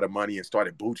ran out of money and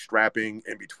started bootstrapping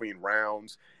in between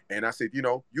rounds. And I said, you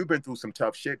know, you've been through some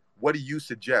tough shit. What do you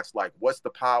suggest? Like, what's the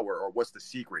power or what's the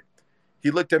secret? He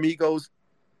looked at me, he goes,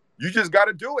 you just got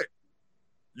to do it.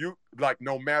 You like,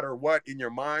 no matter what in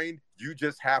your mind, you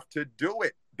just have to do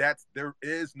it. There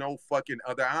is no fucking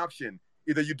other option.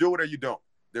 Either you do it or you don't.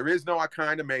 There is no I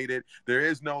kind of made it. There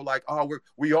is no like, oh,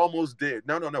 we almost did.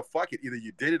 No, no, no. Fuck it. Either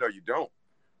you did it or you don't.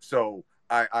 So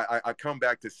I come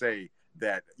back to say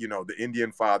that, you know, the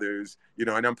Indian fathers, you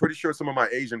know, and I'm pretty sure some of my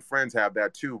Asian friends have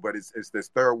that too. But it's this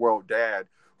third world dad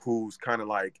who's kind of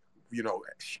like, you know,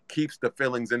 keeps the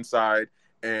feelings inside.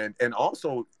 And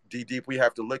also, DeDeep, we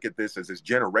have to look at this as it's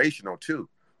generational too,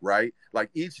 right? Like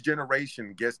each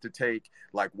generation gets to take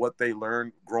like what they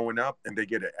learned growing up, and they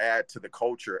get to add to the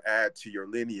culture, add to your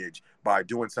lineage by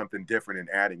doing something different and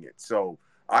adding it. So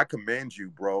I commend you,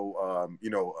 bro. You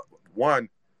know, one,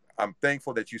 I'm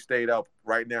thankful that you stayed up.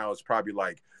 Right now it's probably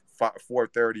like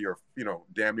 4:30 or, you know,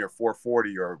 damn near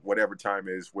 4:40 or whatever time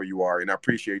is where you are, and I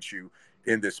appreciate you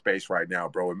in this space right now,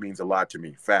 bro. It means a lot to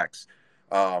me. Facts.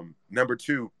 Number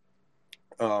two,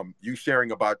 you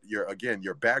sharing about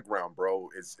your background, bro.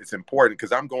 It's important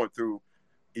because I'm going through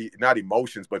not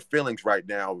emotions but feelings right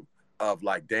now of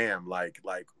like, damn, like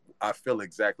I feel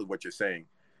exactly what you're saying.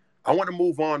 I want to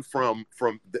move on from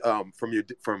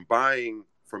buying,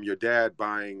 from your dad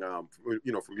buying,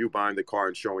 you know, from you buying the car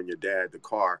and showing your dad the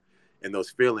car and those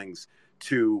feelings,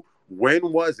 to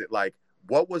when was it, like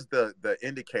what was the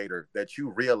indicator that you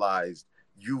realized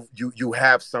you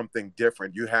have something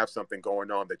different, you have something going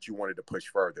on that you wanted to push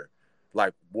further?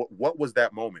 Like what was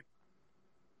that moment?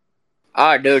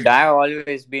 Ah, dude, I've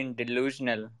always been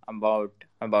delusional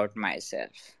about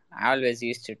myself. I always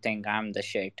used to think I'm the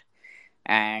shit,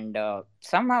 and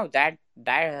somehow that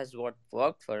has what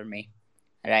worked for me,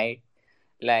 right?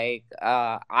 Like,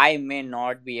 I may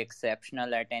not be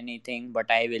exceptional at anything,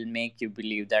 but I will make you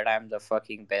believe that I'm the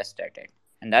fucking best at it,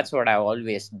 and that's what I've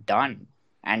always done.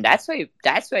 And that's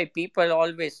why people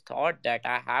always thought that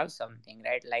I have something,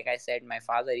 right? Like I said, my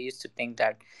father used to think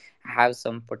that I have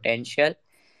some potential.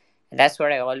 That's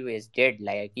what I always did.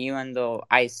 Like, even though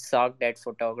I sucked at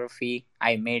photography,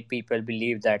 I made people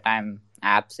believe that I'm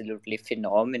absolutely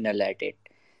phenomenal at it.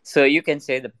 So you can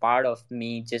say the part of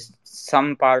me, just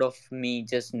some part of me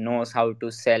just knows how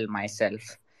to sell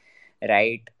myself,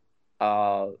 right?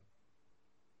 Uh,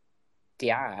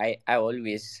 yeah, I've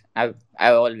always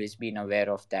been aware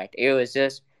of that. It was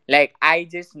just like I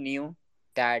just knew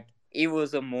that it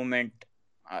was a moment.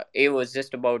 It was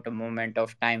just about a moment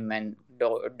of time when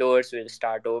doors will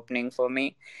start opening for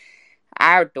me.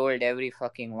 I've told every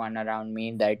fucking one around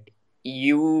me that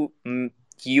you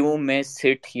you may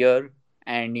sit here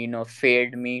and,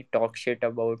 fade me, talk shit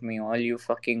about me all you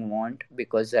fucking want,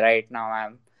 because right now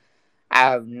I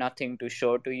have nothing to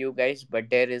show to you guys, but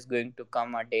there is going to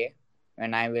come a day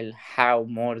when I will have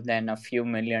more than a few $1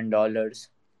 million.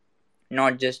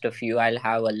 Not just a few, I'll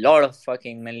have a lot of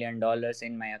fucking $1 million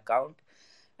in my account.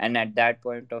 And at that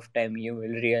point of time you will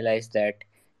realize that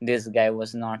this guy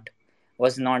was not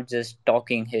just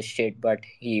talking his shit, but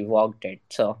he walked it.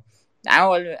 So I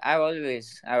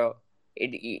always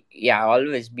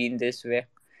been this way,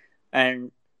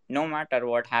 and no matter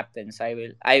what happens, I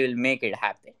will make it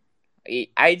happen.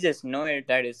 I just know it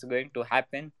that it's going to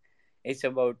happen. It's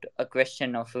about a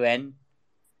question of when,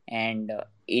 and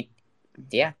it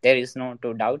yeah, there is no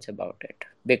two doubts about it,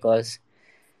 because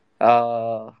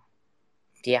uh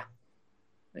yeah,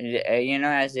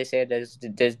 as they say, there's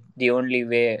the only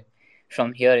way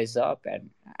from here is up, and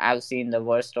I've seen the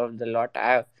worst of the lot.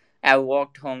 I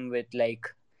walked home with, like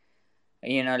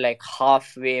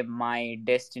halfway my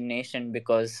destination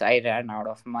because I ran out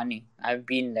of money. I've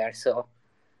been there, so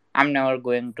I'm never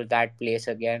going to that place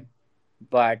again.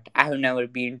 But I've never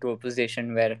been to a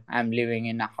position where I'm living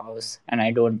in a house and I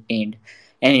don't need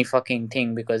any fucking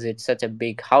thing because it's such a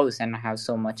big house and I have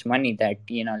so much money that,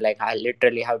 like, I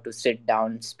literally have to sit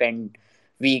down, spend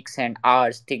weeks and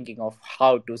hours thinking of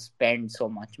how to spend so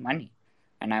much money.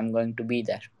 And I'm going to be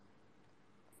there.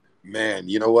 Man,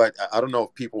 you know what? I don't know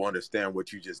if people understand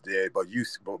what you just did, but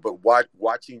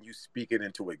watching you speak it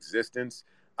into existence,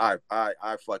 I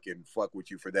fucking fuck with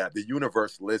you for that. The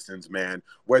universe listens, man.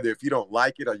 Whether if you don't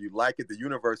like it or you like it, the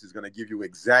universe is gonna give you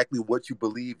exactly what you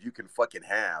believe you can fucking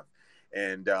have.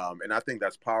 And I think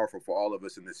that's powerful for all of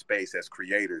us in this space as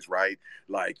creators, right?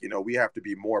 Like, you know, we have to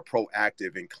be more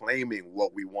proactive in claiming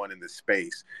what we want in this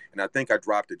space. And I think I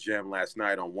dropped a gem last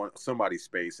night on one somebody's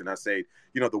space, and I say,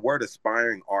 you know, the word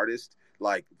aspiring artist,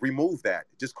 like remove that.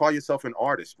 Just call yourself an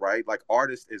artist, right? Like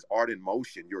artist is art in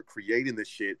motion. You're creating this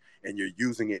shit and you're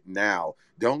using it now.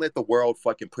 Don't let the world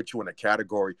fucking put you in a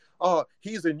category. Oh,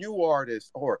 he's a new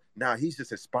artist, or now he's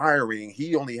just aspiring.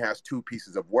 He only has two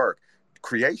pieces of work.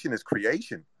 Creation is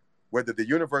creation. Whether the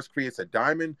universe creates a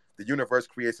diamond, the universe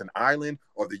creates an island,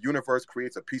 or the universe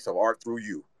creates a piece of art through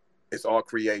you, it's all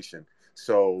creation.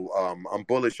 So I'm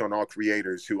bullish on all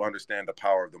creators who understand the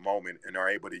power of the moment and are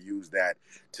able to use that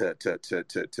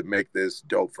to make this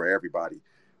dope for everybody,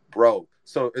 bro.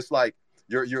 So it's like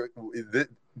the,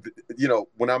 you know,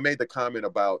 when I made the comment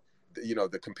about, you know,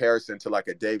 the comparison to like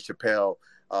a Dave Chappelle,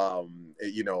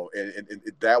 you know, and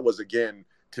that was again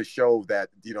to show that,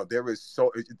 you know, there is so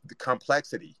the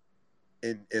complexity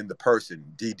in the person,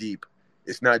 DeDeep.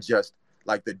 It's not just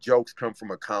like the jokes come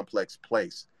from a complex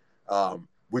place.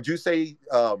 Would you say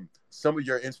some of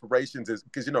your inspirations is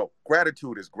because, you know,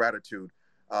 gratitude is gratitude?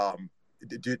 Um,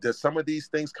 does some of these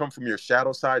things come from your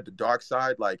shadow side, the dark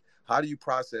side? Like, how do you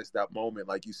process that moment?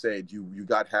 Like you said, you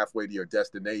got halfway to your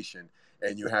destination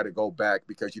and you had to go back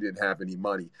because you didn't have any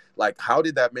money. Like, how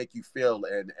did that make you feel?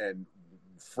 And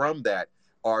from that,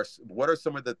 are what are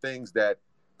some of the things that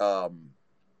um,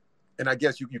 and I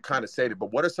guess you kind of said it,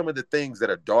 but what are some of the things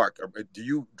that are dark? Do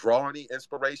you draw any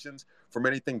inspirations from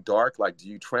anything dark? Like, do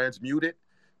you transmute it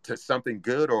to something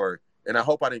good, or? And I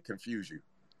hope I didn't confuse you.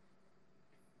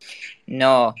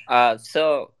 No,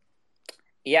 so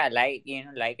yeah, like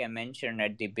like I mentioned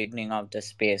at the beginning of the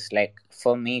space, like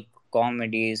for me,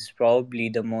 comedy is probably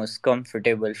the most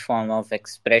comfortable form of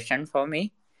expression for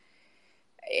me,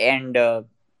 and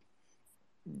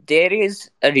there is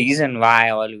a reason why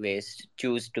I always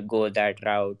choose to go that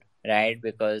route, right?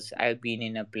 Because I've been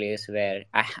in a place where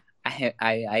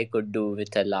I could do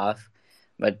with a laugh,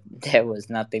 but there was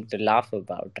nothing to laugh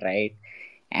about, right?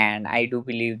 And I do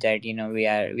believe that we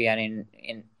are in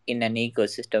an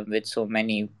ecosystem with so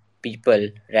many people,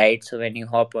 right? So when you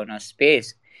hop on a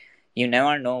space, you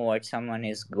never know what someone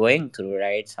is going through,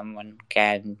 right? Someone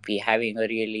can be having a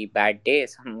really bad day,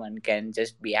 someone can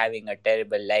just be having a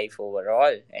terrible life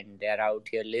overall, and they're out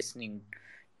here listening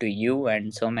to you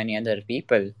and so many other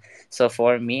people. So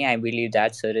for me, I believe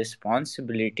that's a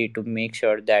responsibility to make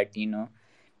sure that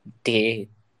they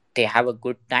they have a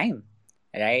good time,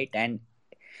 right? And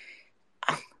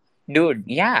dude,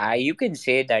 yeah, you can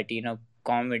say that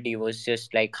comedy was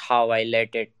just like how I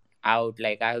let it out.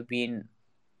 Like I've been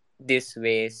this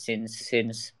way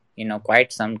since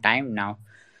quite some time now.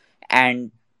 And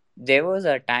there was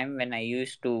a time when I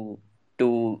used to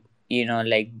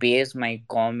like base my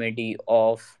comedy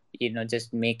off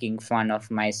just making fun of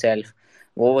myself.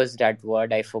 What was that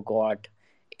word? I forgot.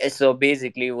 So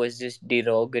basically it was just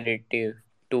derogative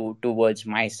towards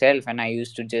myself, and I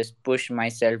used to just push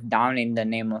myself down in the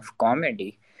name of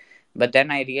comedy. But then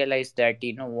I realized that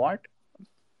what,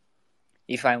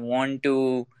 if I want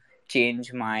to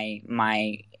change my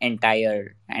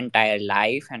entire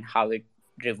life and how it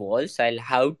revolves, I'll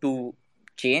have to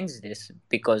change this,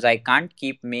 because I can't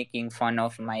keep making fun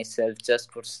of myself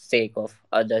just for sake of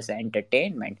others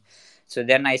entertainment. So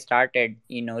then I started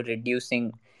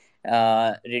reducing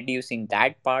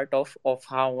that part of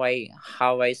how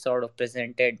I sort of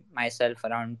presented myself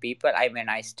around people. I mean,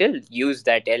 I still use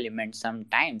that element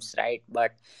sometimes, right?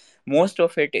 But most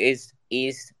of it is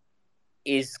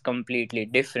completely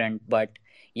different. But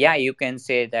yeah, you can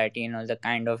say that the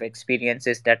kind of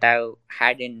experiences that I've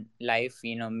had in life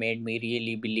made me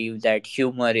really believe that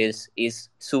humor is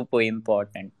super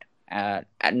important, and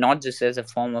not just as a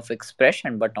form of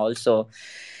expression, but also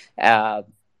uh,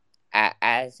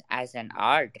 as an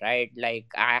art, right? Like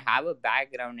I have a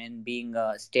background in being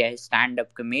a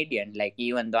stand-up comedian. Like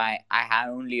even though I had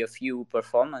only a few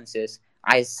performances,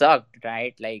 I sucked,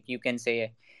 right? Like you can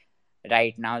say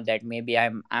right now that maybe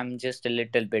I'm just a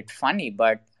little bit funny,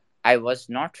 but I was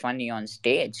not funny on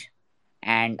stage.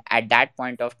 And at that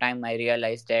point of time I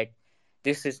realized that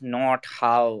this is not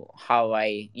how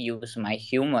I use my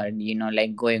humor.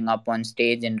 Like going up on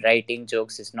stage and writing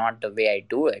jokes is not the way I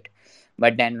do it.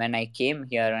 But then when I came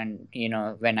here and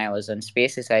when I was on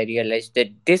spaces, I realized that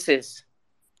this is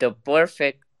the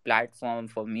perfect platform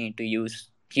for me to use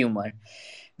humor,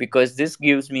 because this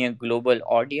gives me a global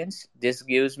audience. This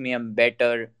gives me a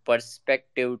better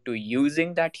perspective to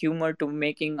using that humor to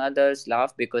making others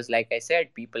laugh, because like I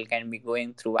said, people can be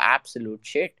going through absolute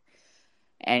shit.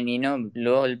 And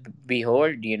lo and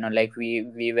behold, like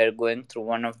we were going through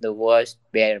one of the worst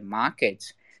bear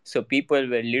markets. So people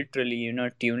were literally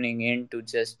tuning in to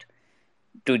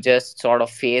just sort of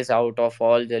phase out of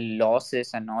all the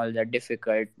losses and all the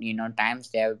difficult times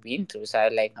they have been through. So I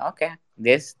was like, okay,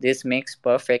 this makes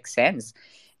perfect sense,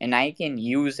 and I can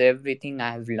use everything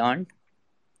I've learned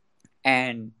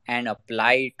and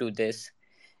apply to this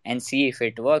and see if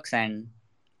it works. And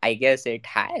I guess it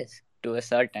has, to a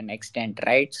certain extent,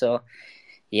 right? So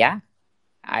yeah,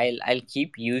 I'll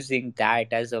keep using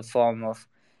that as a form of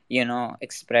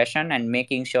expression, and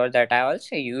making sure that I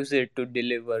also use it to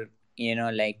deliver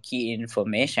like key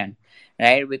information,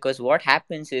 right? Because what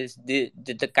happens is the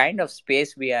kind of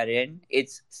space we are in,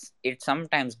 it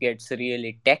sometimes gets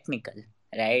really technical,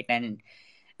 right? And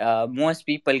most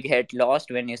people get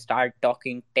lost when you start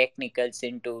talking technicals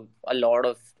into a lot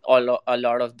of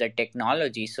the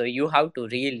technology. So you have to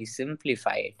really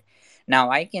simplify it.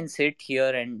 Now I can sit here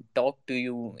and talk to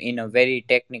you in a very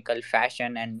technical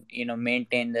fashion, and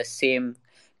maintain the same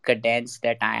cadence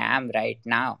that I am right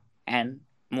now, and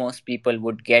most people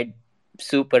would get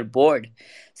super bored.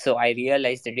 So I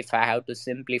realized that if I have to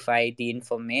simplify the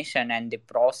information and the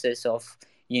process of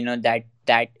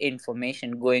that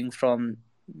information going from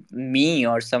me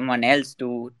or someone else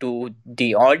to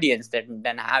the audience,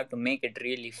 then I have to make it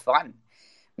really fun,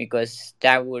 because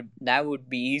that would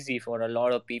be easy for a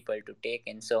lot of people to take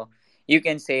in. So you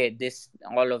can say this,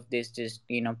 all of this just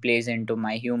plays into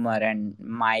my humor and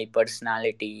my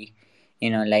personality,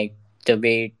 like the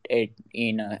way it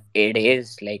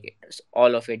is, like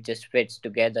all of it just fits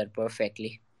together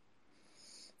perfectly.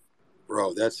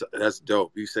 Bro, that's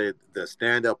dope. You say the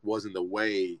stand up wasn't the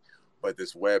way, but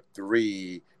this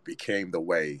Web3 became the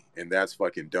way, and that's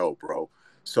fucking dope, bro.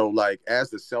 So like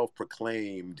as the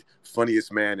self-proclaimed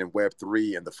funniest man in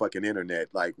Web3 and the fucking internet,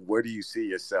 like where do you see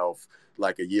yourself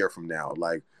like a year from now?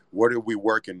 Like what are we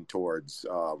working towards?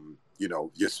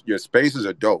 Your spaces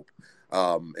are dope.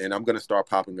 And I'm gonna start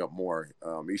popping up more.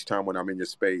 Each time when I'm in your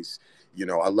space,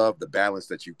 I love the balance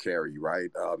that you carry, right?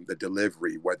 The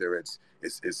delivery, whether it's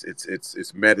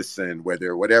medicine,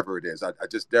 whatever it is. I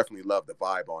just definitely love the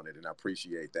vibe on it, and I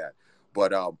appreciate that.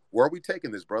 But where are we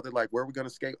taking this, brother? Like, where are we going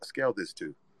to scale this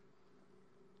to?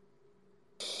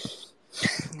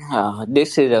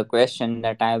 This is a question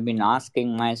that I've been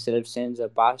asking myself since the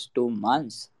past 2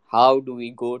 months. How do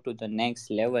we go to the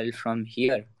next level from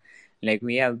here? Like,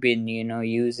 we have been,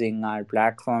 using our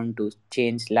platform to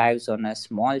change lives on a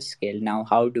small scale. Now,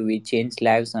 how do we change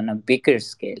lives on a bigger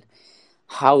scale?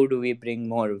 How do we bring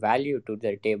more value to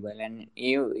the table? And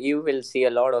you will see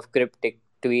a lot of cryptic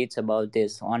tweets about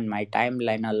this on my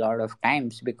timeline a lot of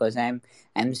times, because I'm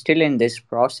still in this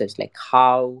process, like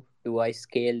how do I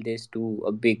scale this to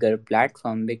a bigger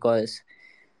platform? Because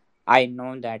I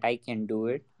know that I can do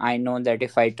it. I know that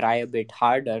if I try a bit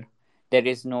harder, there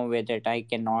is no way that I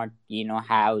cannot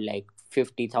have like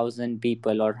 50,000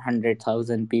 people or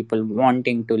 100,000 people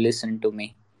wanting to listen to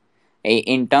me,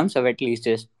 in terms of at least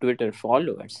just Twitter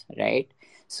followers, right?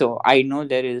 So I know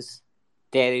there is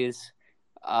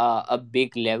a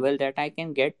big level that I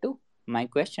can get to. My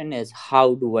question is,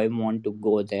 how do I want to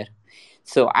go there?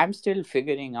 So I'm still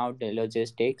figuring out the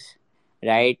logistics,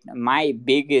 right? My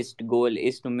biggest goal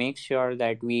is to make sure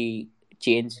that we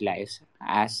change lives,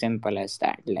 as simple as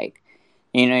that. Like,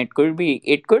 it could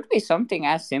be something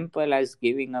as simple as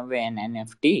giving away an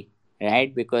NFT,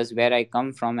 right? Because where I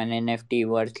come from, an NFT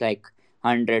worth like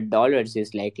 $100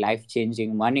 is like life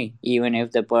changing money. Even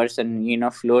if the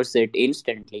person floors it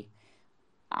instantly,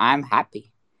 I'm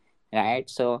happy, right?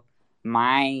 So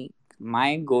my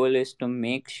goal is to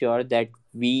make sure that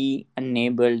we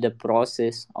enable the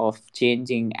process of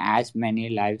changing as many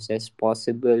lives as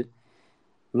possible,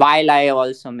 while I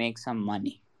also make some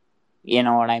money. You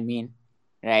know what I mean,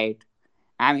 right?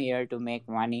 I'm here to make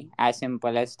money, as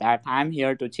simple as that. I'm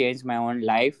here to change my own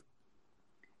life.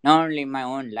 Not only my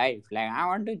own life, like I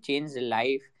want to change the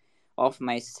life of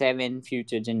my 7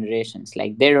 future generations.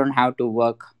 Like, they don't have to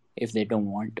work if they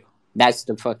don't want to. That's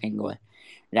the fucking goal,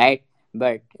 right?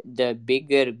 But the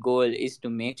bigger goal is to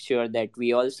make sure that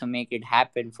we also make it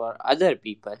happen for other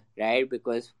people, right?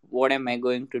 Because what am I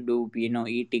going to do,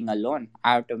 eating alone?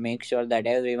 I have to make sure that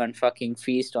everyone fucking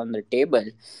feast on the table,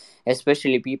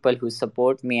 especially people who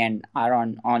support me and are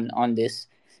on this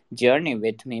journey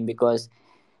with me. Because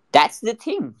that's the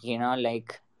thing,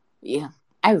 like, yeah,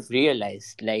 I've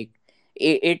realized, like,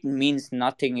 it means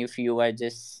nothing if you are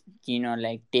just,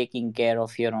 like, taking care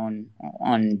of your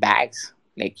own bags.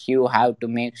 Like, you have to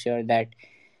make sure that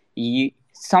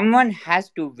someone has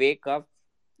to wake up.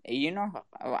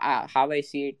 How I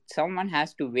see it, someone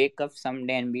has to wake up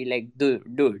someday and be like,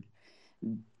 dude,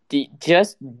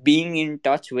 just being in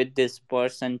touch with this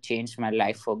person changed my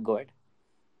life for good.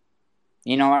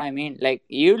 You know what I mean? Like,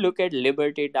 you look at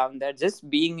Liberty down there, just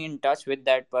being in touch with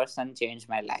that person changed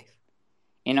my life.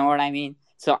 You know what I mean?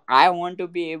 So I want to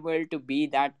be able to be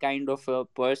that kind of a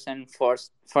person for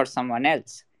someone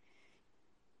else.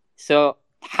 So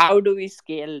how do we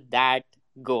scale that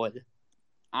goal?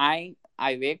 I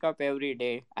wake up every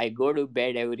day, I go to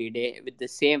bed every day with the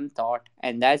same thought,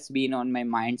 and that's been on my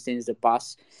mind since the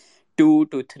past 2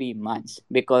 to 3 months,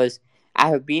 because I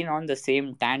have been on the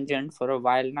same tangent for a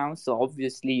while now. So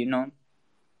obviously,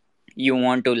 you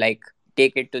want to, like,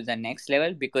 take it to the next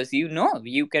level, because you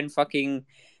can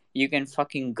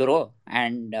fucking grow.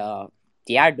 And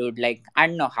yeah, dude, like, I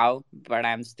don't know how, but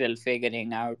I'm still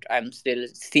figuring out, I'm still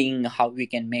seeing how we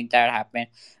can make that happen.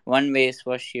 One way is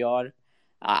for sure,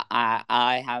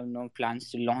 I have no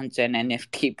plans to launch an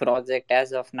NFT project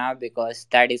as of now, because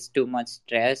that is too much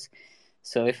stress.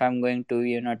 So if I'm going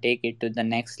to, take it to the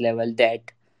next level,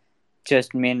 that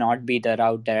just may not be the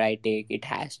route that I take. It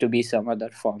has to be some other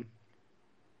form.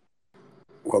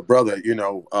 Well, brother,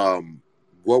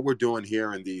 what we're doing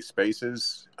here in these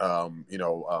spaces, I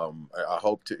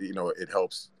hope to, it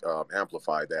helps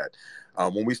amplify that.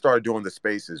 When we started doing the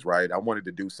spaces, right, I wanted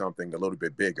to do something a little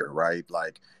bit bigger, right,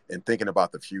 like, and thinking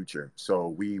about the future. So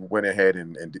we went ahead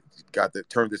and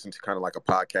turned this into kind of like a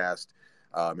podcast.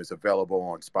 It's available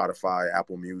on Spotify,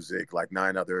 Apple Music, like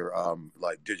 9 other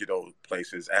like digital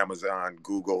places, Amazon,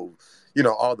 Google,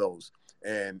 all those.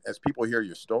 And as people hear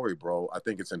your story, bro, I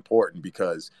think it's important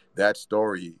because that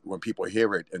story, when people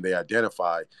hear it and they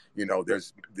identify,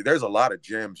 there's a lot of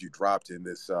gems you dropped in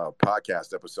this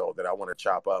podcast episode that I want to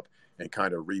chop up and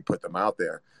kind of re-put them out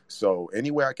there. So any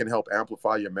way I can help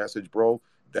amplify your message, bro,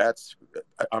 that's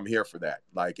I'm here for that.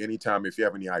 Like anytime, if you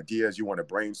have any ideas, you want to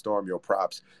brainstorm your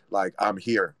props, like I'm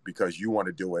here because you want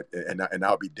to do it, and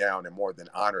I'll be down and more than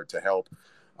honored to help.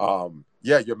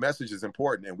 Yeah, your message is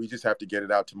important, and we just have to get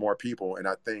it out to more people. And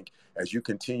I think as you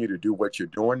continue to do what you're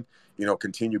doing,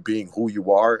 continue being who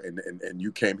you are, and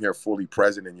you came here fully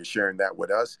present, and you're sharing that with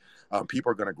us.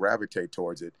 People are going to gravitate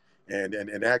towards it,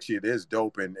 and actually, it is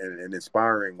dope and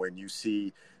inspiring when you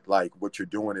see like what you're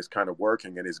doing is kind of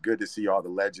working, and it's good to see all the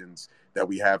legends that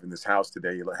we have in this house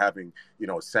today. Having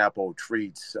Sapo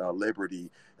Treats, Liberty.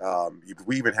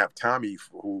 We even have Tommy,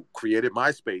 who created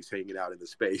MySpace, hanging out in the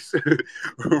space,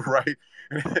 right?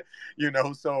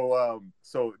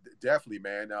 So definitely,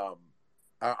 man.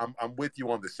 I'm with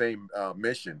you on the same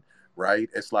mission, right?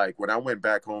 It's like when I went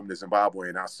back home to Zimbabwe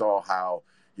and I saw how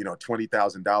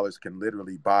 $20,000 can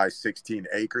literally buy 16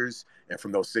 acres, and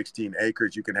from those 16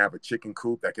 acres, you can have a chicken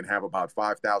coop that can have about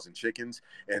 5,000 chickens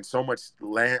and so much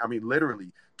land. I mean,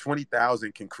 literally,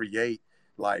 20,000 can create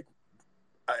like.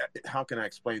 How can I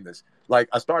explain this? Like,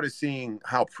 I started seeing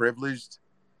how privileged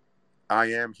I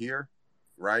am here,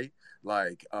 right?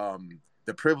 Like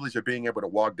the privilege of being able to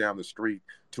walk down the street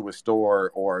to a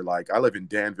store, or like I live in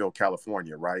Danville,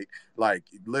 California, right? Like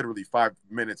literally 5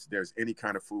 minutes, there's any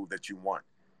kind of food that you want.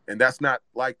 And that's not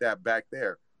like that back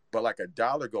there. But like a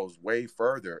dollar goes way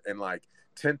further, and like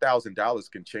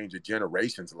 $10,000 can change a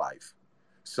generation's life.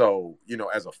 So,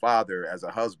 as a father, as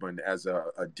a husband, as a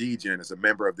DJ, as a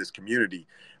member of this community,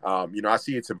 I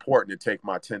see it's important to take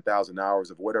my 10,000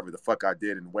 hours of whatever the fuck I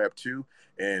did in Web 2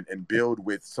 and build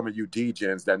with some of you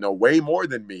DJs that know way more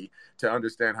than me to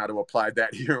understand how to apply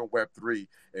that here in Web 3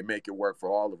 and make it work for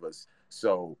all of us.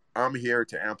 So I'm here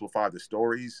to amplify the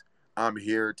stories. I'm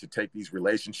here to take these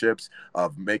relationships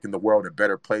of making the world a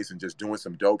better place and just doing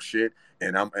some dope shit,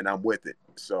 and I'm with it.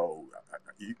 So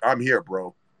I'm here,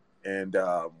 bro, and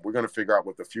we're gonna figure out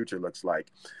what the future looks like.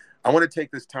 I want to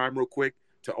take this time real quick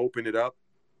to open it up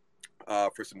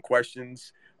for some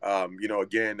questions.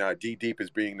 Again, DeDeep is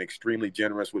being extremely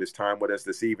generous with his time with us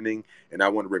this evening, and I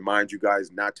want to remind you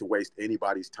guys not to waste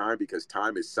anybody's time, because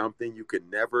time is something you can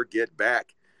never get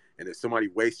back. And if somebody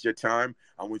wastes your time,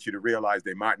 I want you to realize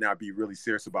they might not be really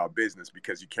serious about business,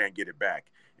 because you can't get it back.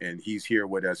 And he's here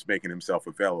with us, making himself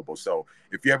available. So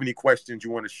if you have any questions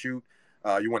you want to shoot,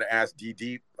 you want to ask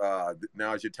DeDeep,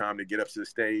 now is your time to get up to the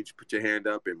stage, put your hand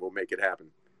up, and we'll make it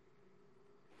happen.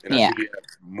 And I Yeah. see we have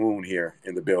Moon here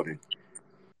in the building.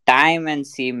 Time and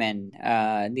semen.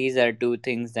 These are two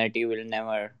things that you will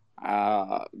never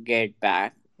get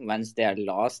back. Once they are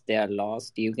lost, they are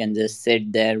lost. You can just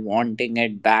sit there wanting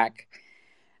it back,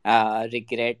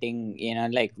 regretting,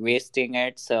 like, wasting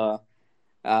it. So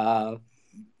Uh,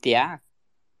 yeah,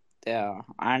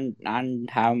 and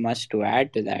have much to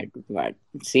add to that, but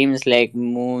it seems like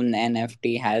Moon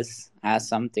NFT has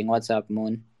something. What's up,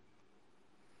 Moon?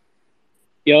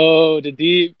 Yo,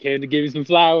 DeDeep came to give you some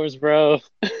flowers, bro.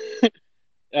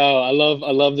 Oh, I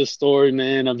love the story,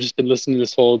 man. I've just been listening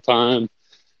this whole time,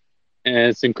 and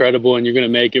it's incredible. And you're gonna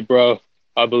make it, bro.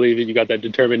 I believe it. You got that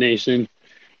determination,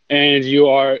 and you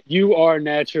are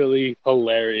naturally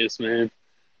hilarious, man.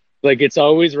 Like it's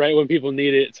always right when people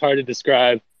need it. It's hard to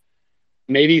describe.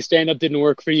 Maybe stand up didn't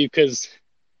work for you because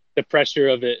the pressure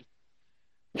of it,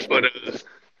 but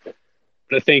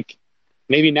I think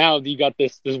maybe now that you got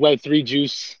this Web3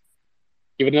 juice,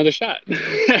 give it another shot.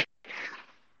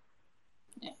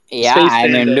 Yeah, Stay I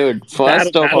stand mean, up. dude. Battle,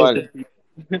 First of battle. all,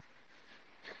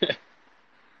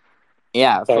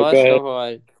 yeah. Sorry, go First ahead. of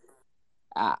all,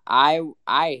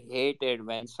 I hate it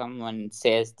when someone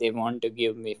says they want to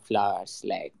give me flowers.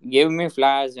 Like, give me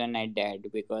flowers when I dead,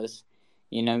 because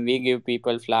we give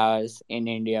people flowers in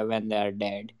India when they are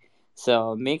dead.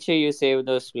 So make sure you save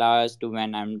those flowers to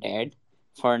when I'm dead.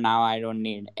 For now, I don't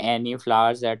need any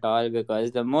flowers at all,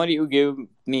 because the more you give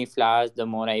me flowers, the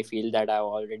more I feel that I've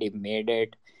already made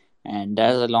it, and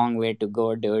there's a long way to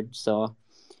go, dude. So,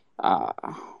 uh,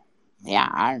 yeah,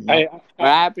 I don't know, I, but I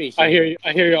I I appreciate hear it. you.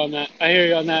 I hear you on that. I hear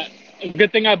you on that.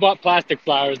 Good thing I bought plastic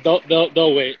flowers.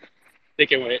 They'll wait. They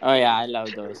can wait. Oh yeah, I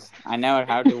love those. I never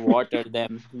have to water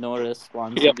them. No Yep.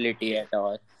 responsibility at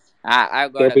all.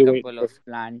 I've got They'll a be waiting couple for of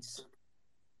plants.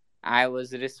 I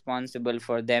was responsible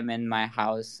for them in my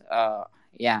house.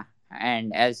 Yeah,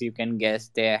 and as you can guess,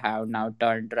 they have now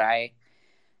turned dry.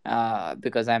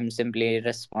 Because I'm simply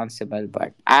responsible.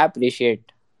 But I appreciate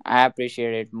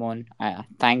it, Moon.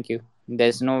 Thank you.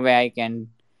 There's no way I can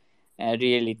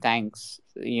really thanks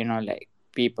like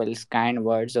people's kind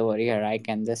words over here. I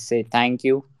can just say thank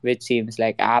you, which seems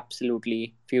like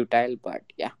absolutely futile, but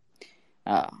yeah.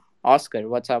 uh Oscar,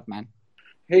 what's up, man?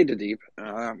 Hey, DeDeep.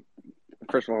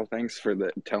 First of all, thanks for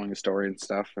the telling the story and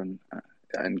stuff, and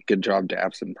good job,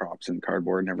 Daps and props and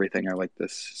cardboard and everything. I like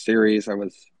this series. I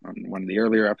was on one of the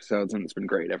earlier episodes, and it's been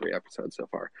great every episode so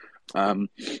far. Um,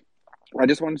 I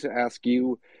just wanted to ask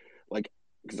you, like,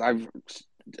 because I've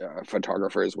a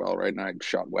photographer as well, right? And I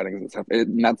shot weddings and stuff.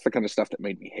 And that's the kind of stuff that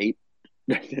made me hate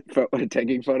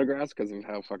taking photographs because of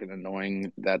how fucking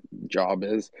annoying that job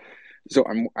is. So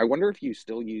I wonder if you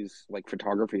still use like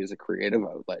photography as a creative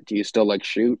outlet. Do you still like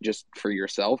shoot just for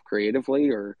yourself creatively,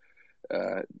 or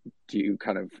uh, do you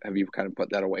kind of have you kind of put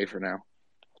that away for now?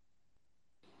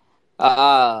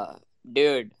 uh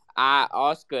Dude,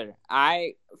 Oscar,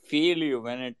 I feel you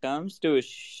when it comes to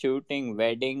shooting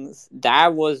weddings.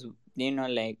 That was,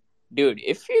 like, dude,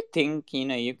 if you think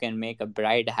you can make a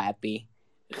bride happy,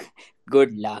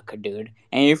 good luck, dude.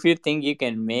 And if you think you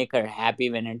can make her happy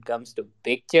when it comes to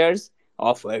pictures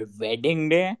of her wedding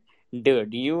day,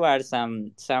 dude, you are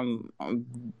some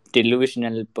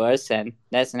delusional person.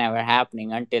 That's never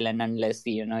happening until and unless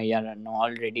you're an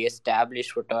already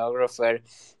established photographer,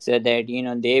 so that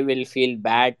they will feel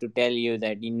bad to tell you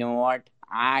that, what,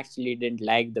 I actually didn't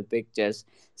like the pictures.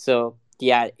 So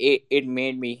yeah, it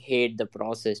made me hate the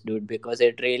process, dude, because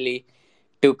it really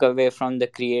took away from the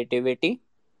creativity,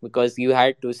 because you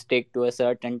had to stick to a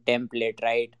certain template,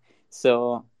 right?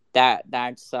 So that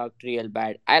sucked real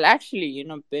bad. I'll actually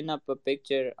pin up a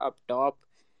picture up top.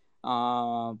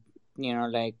 uh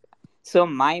like, so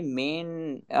my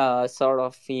main sort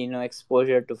of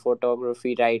exposure to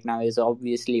photography right now is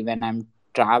obviously when I'm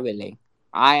traveling.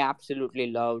 I absolutely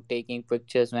love taking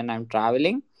pictures when I'm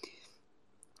traveling.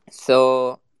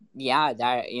 So yeah,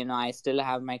 that I still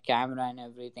have my camera and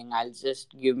everything. I'll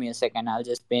just give me a second. I'll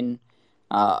just pin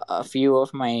a few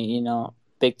of my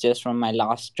pictures from my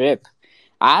last trip.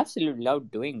 I absolutely love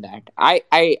doing that.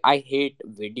 I hate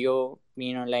video,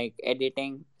 like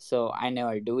editing, so I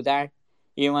never do that.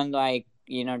 Even though I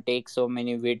take so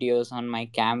many videos on my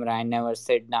camera, I never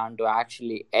sit down to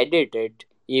actually edit it,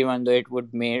 even though it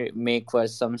would make for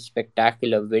some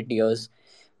spectacular videos.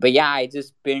 But yeah, I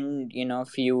just pinned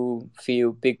few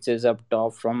pictures up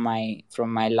top from my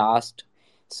last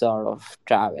sort of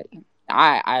travel.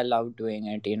 I love doing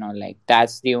it, like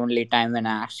that's the only time when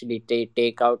I actually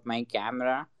take out my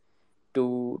camera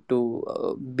to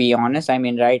be honest. I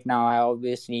mean, right now I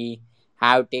obviously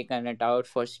have taken it out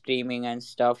for streaming and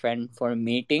stuff and for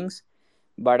meetings,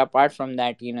 but apart from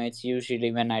that, it's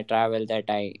usually when I travel that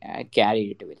I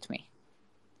carry it with me.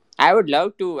 I would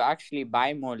love to actually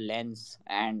buy more lens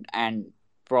and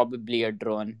probably a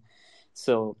drone.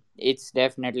 So it's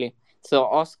definitely, so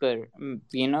Oscar.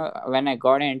 When I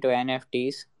got into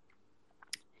NFTs,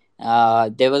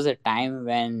 there was a time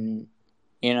when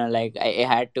like I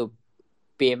had to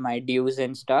pay my dues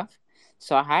and stuff.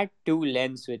 So I had two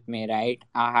lens with me, right?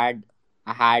 I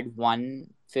had one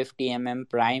 50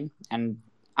 prime, and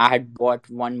I had bought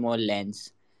one more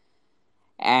lens,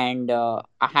 and I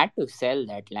had to sell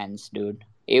that lens, dude.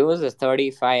 It was a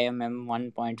 35 mm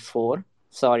 1.4.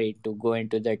 Sorry to go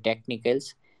into the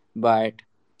technicals, but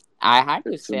I had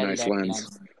to It's a sell nice that lens.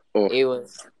 lens. Oh, It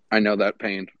was, I know that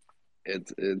pain.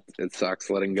 It sucks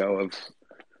letting go of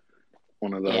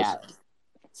one of those. yeah.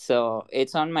 So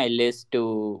it's on my list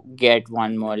to get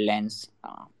one more lens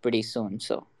pretty soon.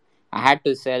 So I had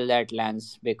to sell that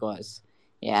lens because,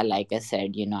 yeah, like I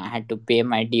said, I had to pay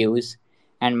my dues,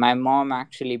 and my mom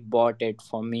actually bought it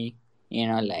for me.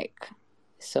 Like,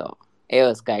 so it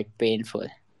was quite painful.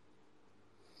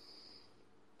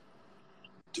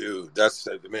 Dude, that's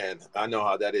man. I know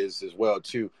how that is as well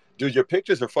too. Dude, your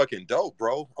pictures are fucking dope,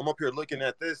 bro. I'm up here looking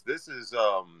at this. This is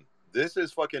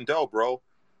fucking dope, bro.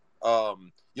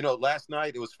 Last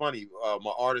night it was funny.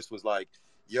 My artist was like,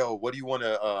 "Yo, what do you want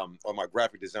to?" Or my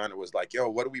graphic designer was like, "Yo,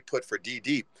 what do we put for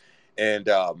DD?" And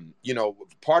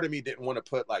part of me didn't want to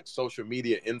put like social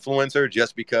media influencer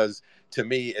just because to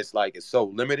me it's like it's so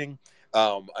limiting.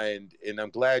 And I'm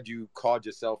glad you called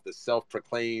yourself the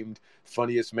self-proclaimed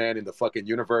funniest man in the fucking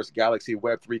universe, galaxy,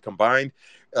 Web3 combined,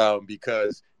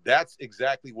 because that's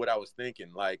exactly what I was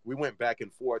thinking. Like we went back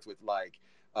and forth with like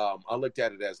I looked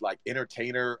at it as like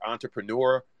entertainer,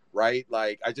 entrepreneur, right?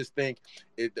 Like I just think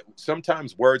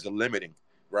sometimes words are limiting,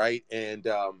 right? And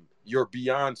you're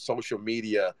beyond social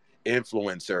media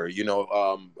influencer.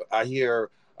 I hear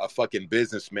a fucking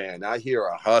businessman, I hear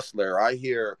a hustler, I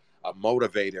hear a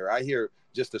motivator, I hear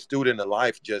just a student of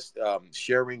life, just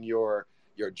sharing your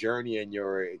journey and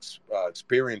your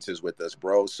experiences with us,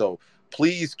 bro. So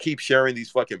please keep sharing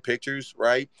these fucking pictures,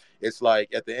 right? It's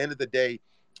like at the end of the day,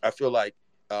 I feel like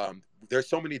there's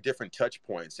so many different touch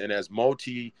points, and as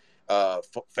multi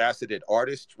faceted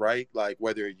artists, right? Like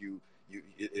whether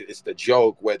it's the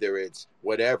joke, whether it's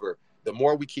whatever. The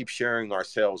more we keep sharing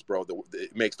ourselves, bro,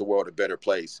 it makes the world a better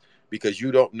place because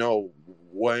you don't know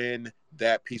when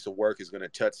that piece of work is going to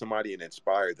touch somebody and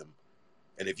inspire them.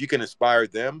 And if you can inspire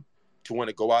them to want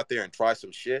to go out there and try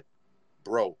some shit,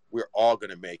 bro, we're all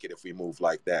gonna make it if we move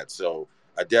like that. So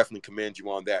I definitely commend you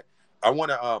on that. I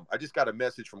just got a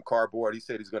message from Cardboard. He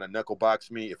said he's gonna knuckle box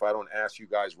me if I don't ask you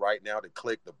guys right now to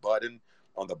click the button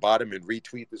on the bottom and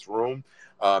retweet this room.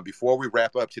 Before we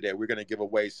wrap up today, we're gonna give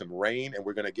away some rain and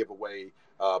we're gonna give away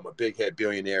a Big Head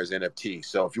Billionaires NFT.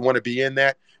 So if you want to be in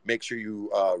that, make sure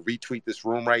you retweet this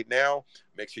room right now.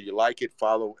 Make sure you like it.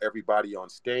 Follow everybody on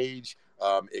stage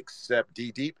except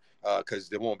DeDeep because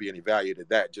there won't be any value to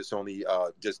that. Just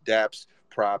Daps,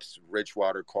 Props,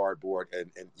 Richwater, Cardboard,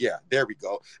 and yeah, there we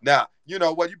go. Now you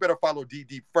know what? You better follow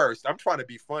DD first. I'm trying to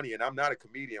be funny, and I'm not a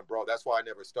comedian, bro. That's why I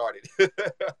never started.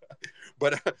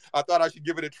 But I thought I should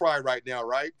give it a try right now,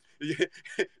 right?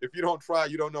 If you don't try,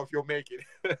 you don't know if you'll make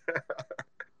it.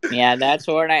 Yeah, that's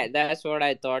what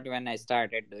I thought when I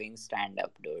started doing stand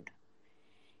up, dude.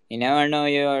 You never know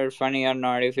you're funny or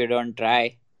not if you don't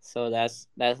try. So that's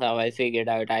how I figured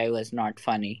out I was not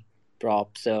funny.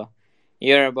 Prop. So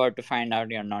you're about to find out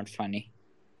you're not funny.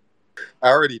 I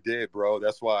already did, bro.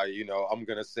 That's why I'm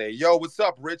gonna say, "Yo, what's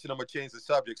up, Rich?" And I'm gonna change the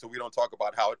subject so we don't talk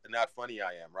about how not funny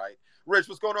I am, right? Rich,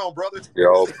 what's going on, brother?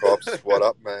 Yo, props. What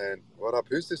up, man? What up?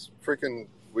 Who's this freaking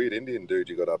weird Indian dude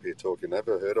you got up here talking?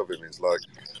 Never heard of him. He's like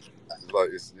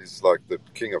the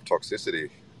king of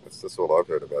toxicity. That's all I've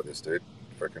heard about this dude.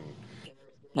 Freaking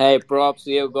Hey, props,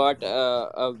 you got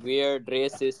a weird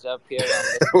racist up here on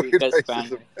the weird speakers racism.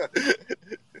 panel.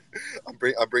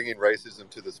 I'm bringing racism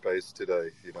to the space today.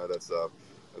 That's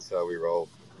how we roll.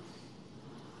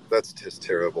 That's just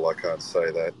terrible. I can't say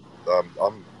that.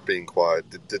 I'm being quiet.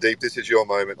 Deep, this is your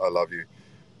moment. I love you.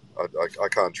 I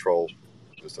can't troll.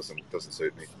 It just doesn't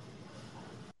suit me.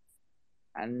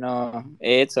 No,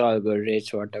 it's all good,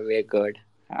 Rich. What a way good.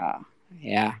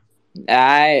 Yeah.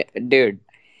 Dude,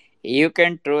 you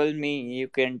can troll me, you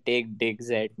can take digs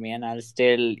at me, and I'll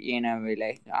still, be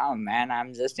like, oh man,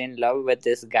 I'm just in love with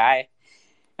this guy.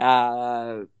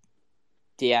 Uh,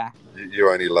 yeah. You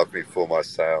only love me for my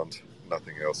sound,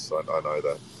 nothing else. I know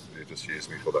that. You just use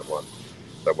me for that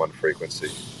one frequency,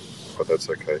 but that's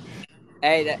okay.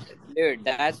 Hey, dude,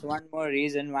 that's one more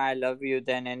reason why I love you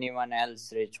than anyone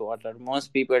else, Richwater.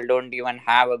 Most people don't even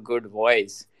have a good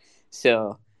voice.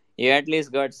 So, you at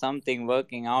least got something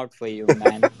working out for you,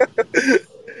 man.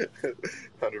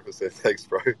 100%. Thanks,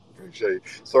 bro. Appreciate it.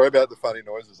 Sorry about the funny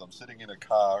noises. I'm sitting in a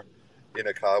car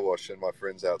wash, and my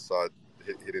friend's outside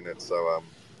hitting it. So I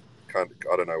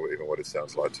don't know even what it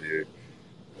sounds like to you,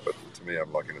 but to me,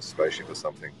 I'm like in a spaceship or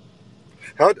something.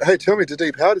 Hey, tell me,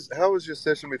 DeDeep, how was your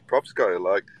session with Props go?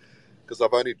 Like, because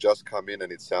I've only just come in,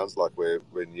 and it sounds like we're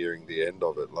nearing the end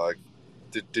of it. Like,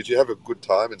 did you have a good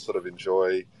time and sort of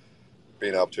enjoy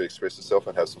being able to express yourself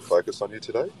and have some focus on you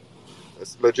today?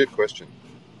 That's a legit question.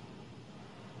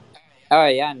 Oh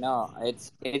yeah, no,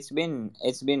 it's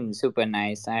been super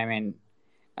nice. I mean,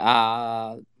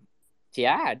 uh,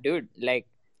 yeah, dude, like,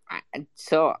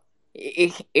 so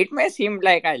it may seem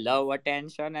like I love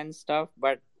attention and stuff,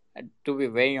 but to be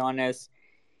very honest,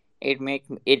 it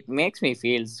makes me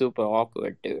feel super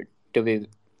awkward, dude. To be,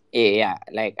 yeah,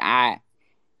 like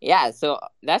yeah. So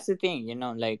that's the thing,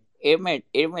 like it may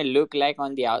look like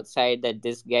on the outside that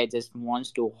this guy just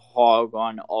wants to hog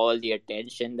on all the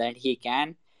attention that he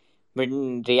can, but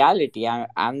in reality,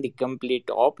 I'm the complete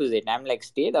opposite. I'm like,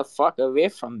 stay the fuck away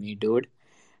from me, dude.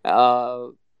 Uh,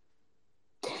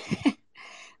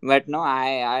 but no,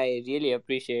 I really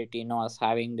appreciate us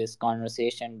having this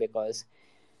conversation because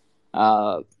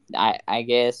uh I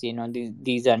guess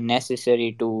these are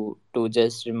necessary to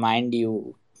just remind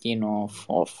you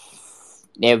of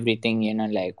everything,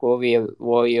 like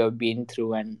what you have been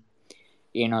through, and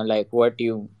like what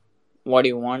you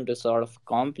want to sort of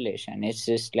accomplish, and it's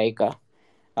just like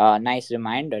a nice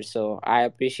reminder. So I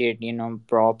appreciate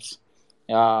props,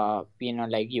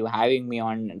 like you having me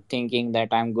on, thinking that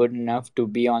I'm good enough to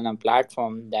be on a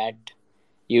platform that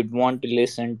you'd want to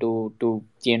listen to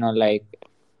like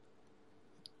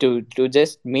to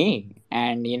just me,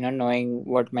 and knowing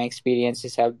what my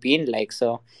experiences have been like.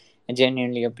 So I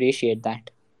genuinely appreciate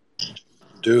that.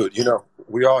 Dude,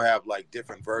 we all have like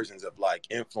different versions of like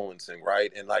influencing,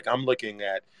 right? And like I'm looking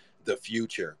at the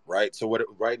future, right? So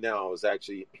right now I was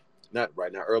actually not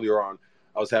right now, earlier on,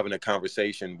 I was having a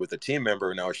conversation with a team member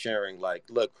and I was sharing like,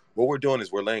 look, what we're doing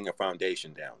is we're laying a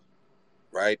foundation down,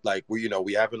 right? Like we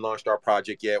haven't launched our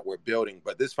project yet, we're building,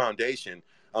 but this foundation,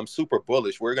 I'm super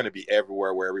bullish. We're going to be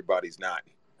everywhere where everybody's not,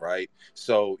 right?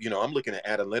 So, I'm looking at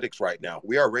analytics right now.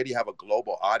 We already have a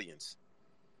global audience.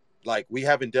 Like we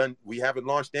haven't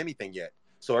launched anything yet.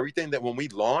 So everything that when we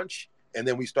launch and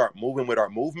then we start moving with our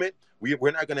movement,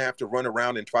 we're not going to have to run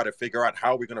around and try to figure out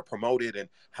how we're going to promote it and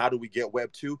how do we get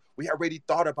web 2. We already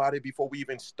thought about it before we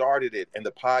even started it, and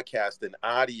the podcast and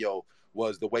audio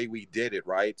was the way we did it,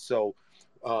 right? So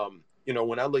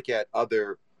when I look at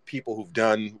other people who've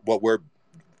done what we're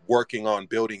working on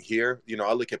building here,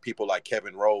 I look at people like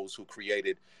Kevin Rose, who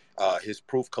created his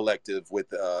Proof Collective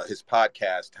with his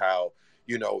podcast. How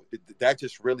that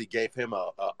just really gave him a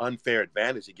unfair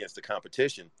advantage against the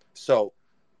competition. So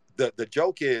the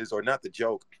joke is, or not the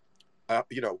joke,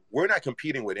 we're not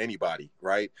competing with anybody,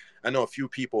 right? I know a few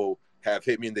people have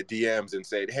hit me in the DMs and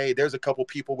said, hey, there's a couple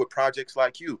people with projects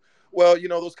like you. Well,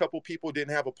 those couple people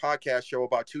didn't have a podcast show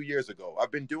about 2 years ago.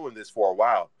 I've been doing this for a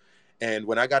while. And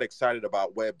when I got excited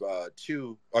about Web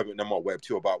 2, I mean, not Web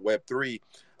 2, about Web 3,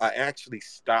 I actually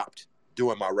stopped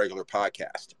doing my regular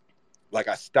podcast. Like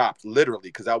I stopped literally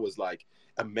because I was like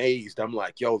amazed. I'm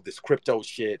like, yo, this crypto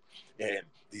shit and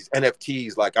these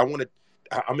NFTs, like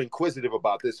I'm inquisitive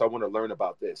about this. So I want to learn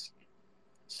about this.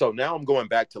 So now I'm going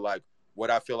back to like what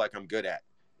I feel like I'm good at.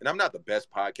 And I'm not the best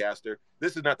podcaster.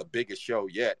 This is not the biggest show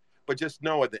yet. But just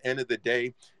know at the end of the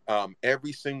day,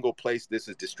 every single place this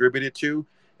is distributed to,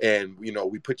 and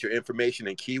we put your information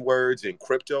and keywords in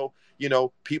crypto,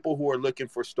 people who are looking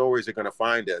for stories are going to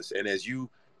find us. And as you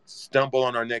stumble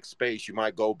on our next space, you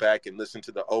might go back and listen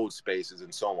to the old spaces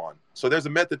and so on. So there's a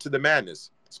method to the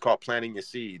madness. It's called planting your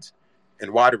seeds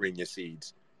and watering your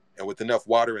seeds. And with enough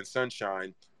water and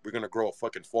sunshine, we're gonna grow a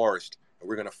fucking forest and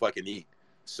we're gonna fucking eat.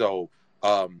 So,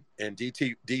 and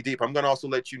Deep, I'm gonna also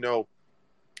let you know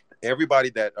everybody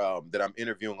that I'm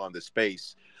interviewing on the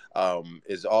space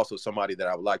is also somebody that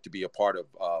I would like to be a part of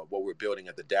what we're building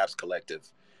at the DAPS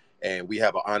Collective. And we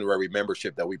have an honorary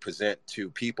membership that we present to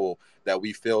people that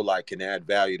we feel like can add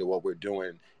value to what we're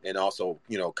doing, and also,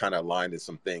 kind of align in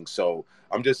some things. So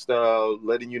I'm just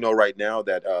letting you know right now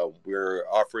that we're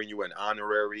offering you an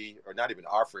honorary, or not even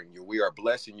offering you, we are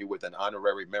blessing you with an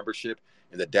honorary membership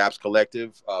in the DAPS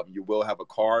Collective. You will have a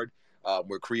card.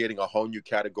 We're creating a whole new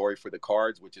category for the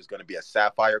cards, which is going to be a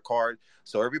sapphire card.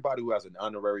 So everybody who has an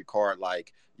honorary card,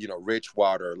 like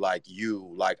Richwater, like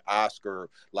you, like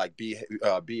Oscar, like B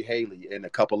Haley, and a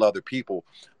couple other people,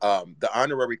 the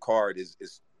honorary card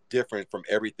is different from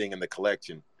everything in the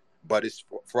collection, but it's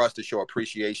for us to show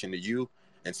appreciation to you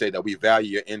and say that we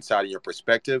value your insight and your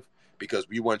perspective, because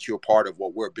we want you a part of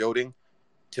what we're building,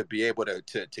 to be able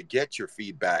to get your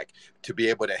feedback, to be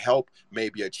able to help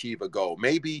maybe achieve a goal.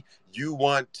 Maybe you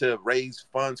want to raise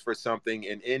funds for something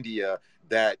in India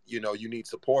that you need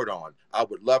support on. I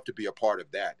would love to be a part of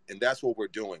that. And that's what we're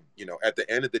doing. At the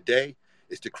end of the day,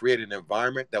 is to create an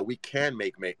environment that we can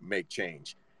make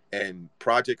change. And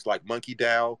projects like Monkey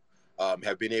DAO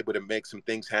have been able to make some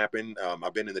things happen.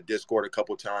 I've been in the Discord a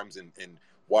couple times and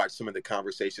watched some of the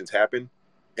conversations happen,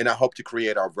 and I hope to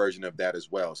create our version of that as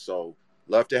well. So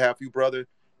love to have you, brother.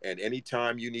 And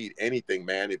anytime you need anything,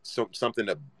 man, it's something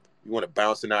that you want to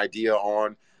bounce an idea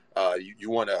on, you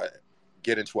want to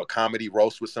get into a comedy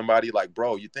roast with somebody, like,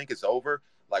 bro, you think it's over?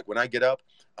 Like, when I get up,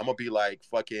 I'm gonna be like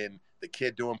fucking the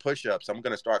kid doing push-ups. I'm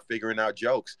gonna start figuring out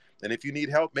jokes. And if you need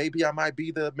help, maybe I might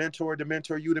be the mentor to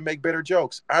mentor you to make better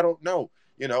jokes. I don't know.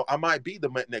 I might be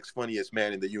the next funniest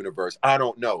man in the universe. I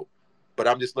don't know. But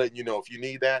I'm just letting you know, if you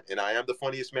need that, and I am the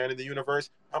funniest man in the universe,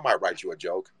 I might write you a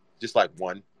joke, just like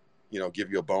one, give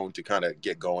you a bone to kind of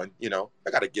get going. I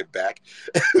got to give back.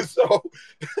 So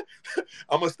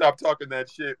I'm going to stop talking that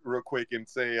shit real quick and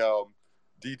say,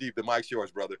 DeDeep, the mic's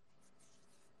yours, brother.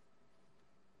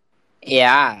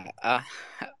 Yeah,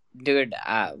 dude.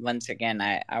 Once again,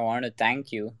 I want to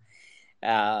thank you.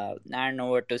 I don't know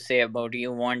what to say about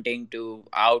you wanting to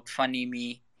out funny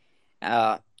me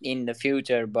in the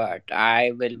future, but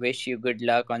I will wish you good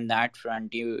luck on that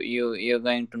front. You're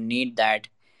going to need that,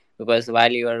 because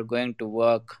while you are going to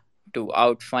work to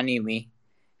out funny me,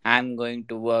 I'm going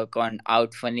to work on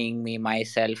out funnying me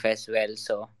myself as well.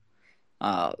 So,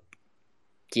 uh,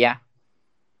 yeah.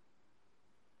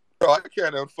 Bro, I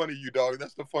can't unfunny you, dog.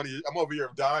 That's the funny. I'm over here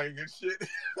dying and shit.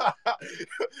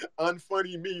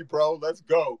 Unfunny me, bro. Let's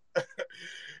go.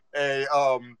 Hey,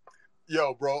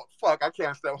 yo, bro. Fuck, I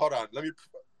can't stop. Hold on. Let me.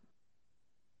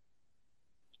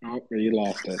 Oh, you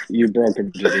lost it. You broke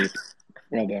him, DeDeep.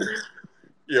 Well done.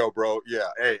 Yo, bro. Yeah.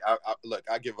 Hey, look,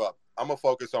 I give up. I'm gonna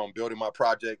focus on building my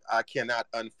project. I cannot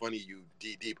unfunny you,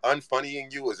 DeDeep.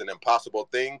 Unfunnying you is an impossible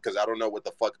thing because I don't know what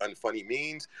the fuck unfunny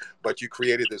means. But you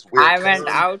created this weird I meant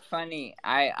term. out funny.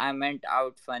 I meant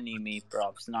out funny me,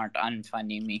 props, not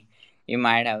unfunny me. You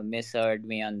might have misheard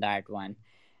me on that one.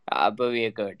 But we're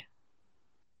good.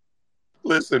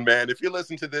 Listen, man, if you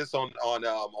listen to this on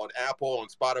Apple, on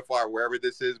Spotify, wherever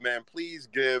this is, man, please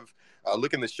give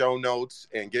look in the show notes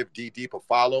and give DeDeep a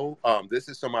follow. This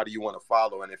is somebody you want to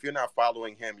follow, and if you're not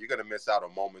following him, you're gonna miss out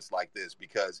on moments like this,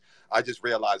 because I just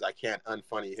realized I can't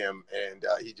unfunny him, and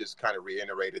he just kind of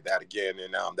reiterated that again,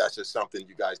 and that's just something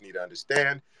you guys need to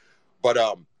understand. But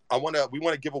we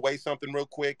want to give away something real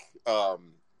quick. I'm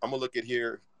gonna look at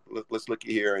here. Let's look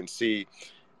at here and see.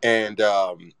 And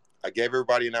I gave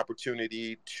everybody an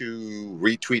opportunity to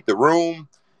retweet the room.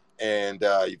 And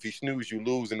if you snooze, you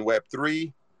lose in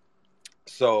Web3.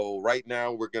 So right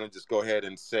now, we're going to just go ahead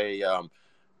and say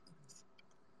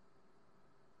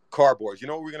cardboards. You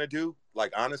know what we're going to do?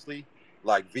 Like, honestly,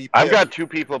 like VP. I've got 2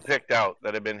 people picked out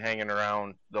that have been hanging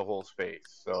around the whole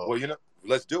space. So, well,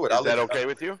 let's do it. Is that okay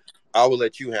with you? I will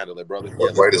let you handle it, brother. Yeah,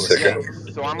 wait a second.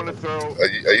 Yeah. So I'm going to throw.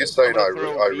 Are you saying Are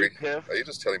you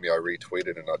just telling me I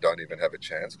retweeted and I don't even have a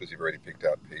chance because you've already picked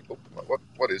out people?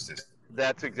 What is this?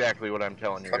 That's exactly what I'm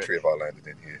telling you. Country have I landed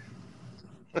in here?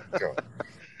 God.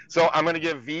 So I'm going to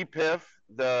give VPiff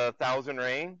the 1,000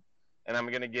 Rain, and I'm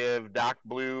going to give Doc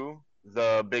Blue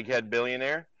the Big Head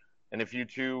Billionaire. And if you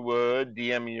two would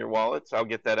DM me your wallets, I'll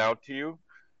get that out to you.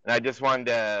 And I just wanted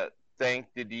to thank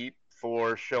DeDeep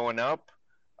for showing up.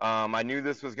 I knew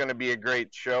this was going to be a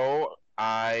great show.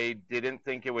 I didn't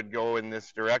think it would go in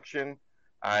this direction.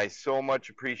 I so much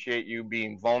appreciate you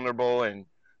being vulnerable and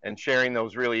sharing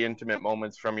those really intimate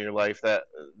moments from your life.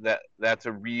 That's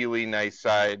a really nice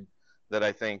side that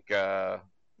I think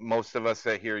most of us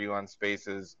that hear you on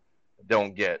Spaces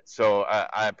don't get. So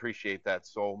I appreciate that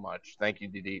so much. Thank you,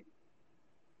 DeDeep.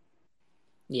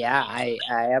 Yeah, I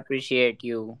appreciate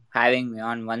you having me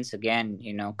on once again.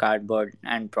 Cardboard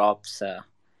and props.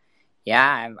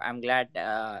 Yeah, I'm glad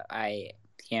I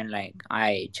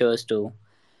chose to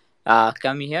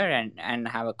come here and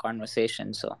have a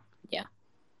conversation. So yeah.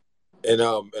 And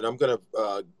I'm gonna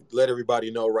let everybody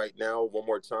know right now one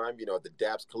more time. The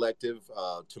DAPS Collective.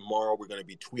 Tomorrow we're gonna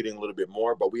be tweeting a little bit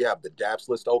more, but we have the DAPS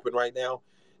list open right now.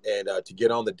 And to get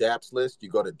on the DAPS list, you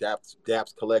go to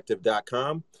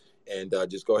dapscollective.com and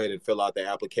just go ahead and fill out the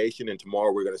application. And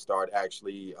tomorrow we're gonna start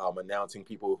actually announcing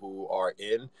people who are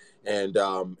in. And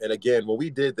again, when we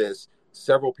did this,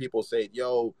 several people said,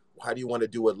 "Yo, how do you want to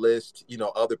do a list?"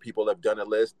 Other people have done a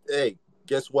list. Hey,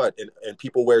 guess what? And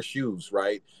people wear shoes,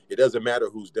 right? It doesn't matter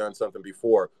who's done something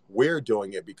before. We're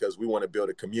doing it because we want to build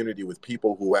a community with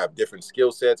people who have different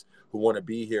skill sets, who want to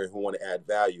be here and who want to add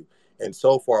value. And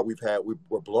so far, we're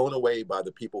blown away by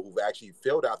the people who've actually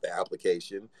filled out the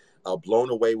application, blown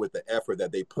away with the effort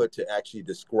that they put to actually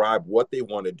describe what they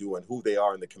want to do and who they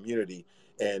are in the community.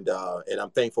 And I'm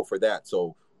thankful for that.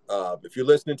 So if you're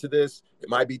listening to this, it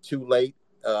might be too late.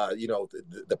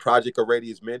 the project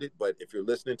already is minted, but if you're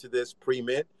listening to this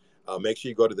pre-mint, make sure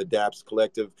you go to the DAPS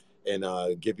Collective and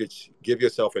give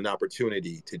yourself an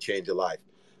opportunity to change your life.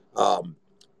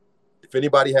 If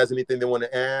anybody has anything they want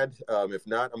to add, if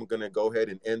not, I'm going to go ahead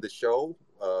and end the show,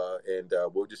 and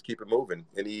we'll just keep it moving.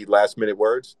 Any last minute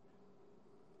words?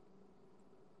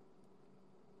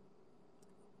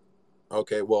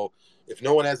 Okay, well, if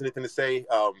no one has anything to say,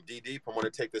 DeDeep, I want to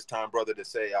take this time, brother, to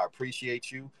say I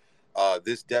appreciate you.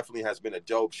 This definitely has been a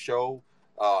dope show.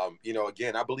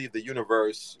 Again, I believe the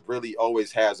universe really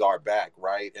always has our back,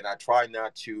 right? And I try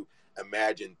not to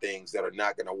imagine things that are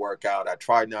not going to work out. I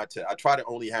try to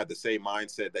only have the same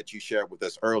mindset that you shared with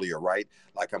us earlier, right?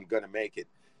 Like I'm going to make it.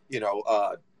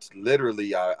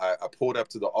 Literally, I pulled up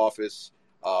to the office,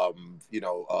 5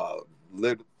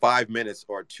 minutes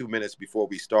or 2 minutes before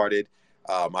we started.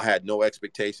 I had no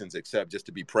expectations except just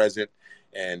to be present.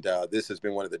 And this has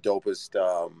been one of the dopest,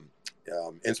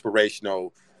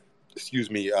 inspirational,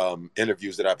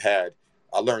 interviews that I've had.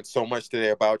 I learned so much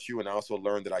today about you, and I also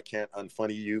learned that I can't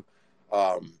unfunny you.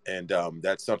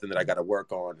 That's something that I got to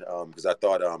work on, because I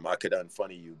thought I could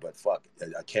unfunny you, but fuck,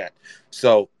 I can't.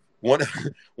 So one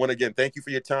again, thank you for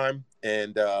your time.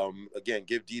 And again,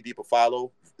 give DeDeep a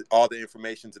follow. All the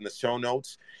information's in the show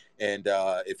notes. And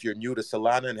if you're new to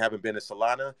Solana and haven't been to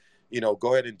Solana,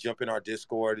 go ahead and jump in our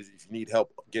Discord. If you need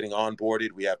help getting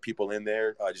onboarded, we have people in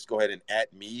there. Just go ahead and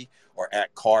 @ me or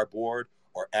 @ Cardboard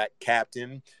or @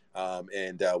 Captain,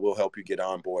 and we'll help you get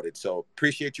onboarded. So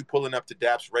appreciate you pulling up to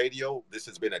DAPS Radio. This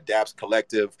has been a DAPS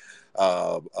Collective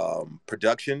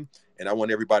production, and I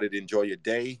want everybody to enjoy your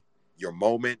day, your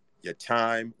moment, your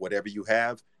time, whatever you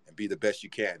have, and be the best you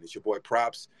can. It's your boy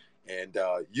Props. And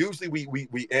usually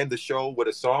we end the show with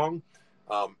a song.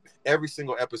 Every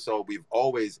single episode, we've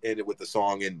always ended with a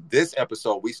song. And this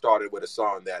episode, we started with a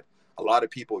song that a lot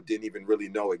of people didn't even really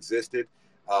know existed.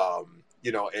 And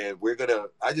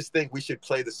I just think we should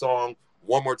play the song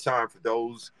one more time for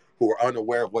those who are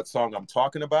unaware of what song I'm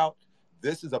talking about.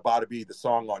 This is about to be the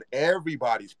song on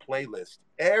everybody's playlist,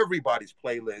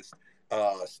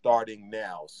 starting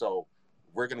now. So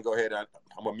we're going to go ahead. I'm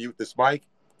going to mute this mic.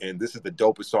 And this is the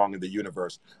dopest song in the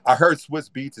universe. I heard Swiss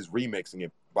Beats is remixing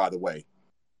it, by the way.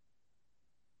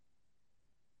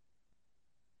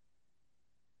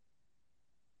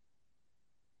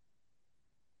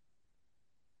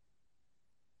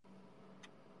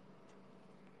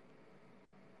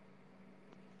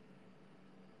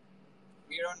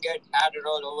 We don't get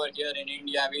Adderall over here in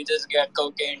India. We just get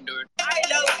cocaine, dude. I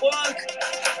love work.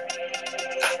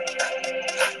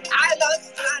 I love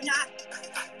Strana.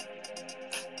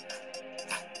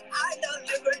 I love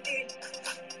liberty.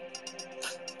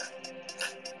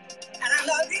 And I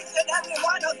love each and every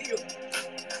one of you.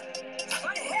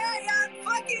 But hey, I'm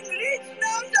fucking rich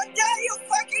now, so there you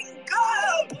fucking go.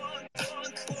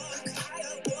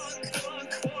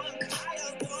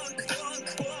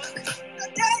 So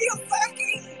there you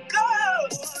fucking go.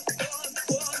 So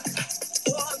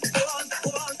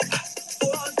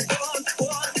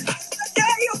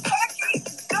there you fucking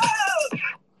go.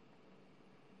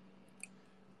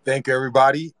 Thank you,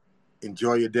 everybody.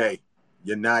 Enjoy your day,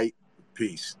 your night.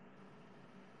 Peace.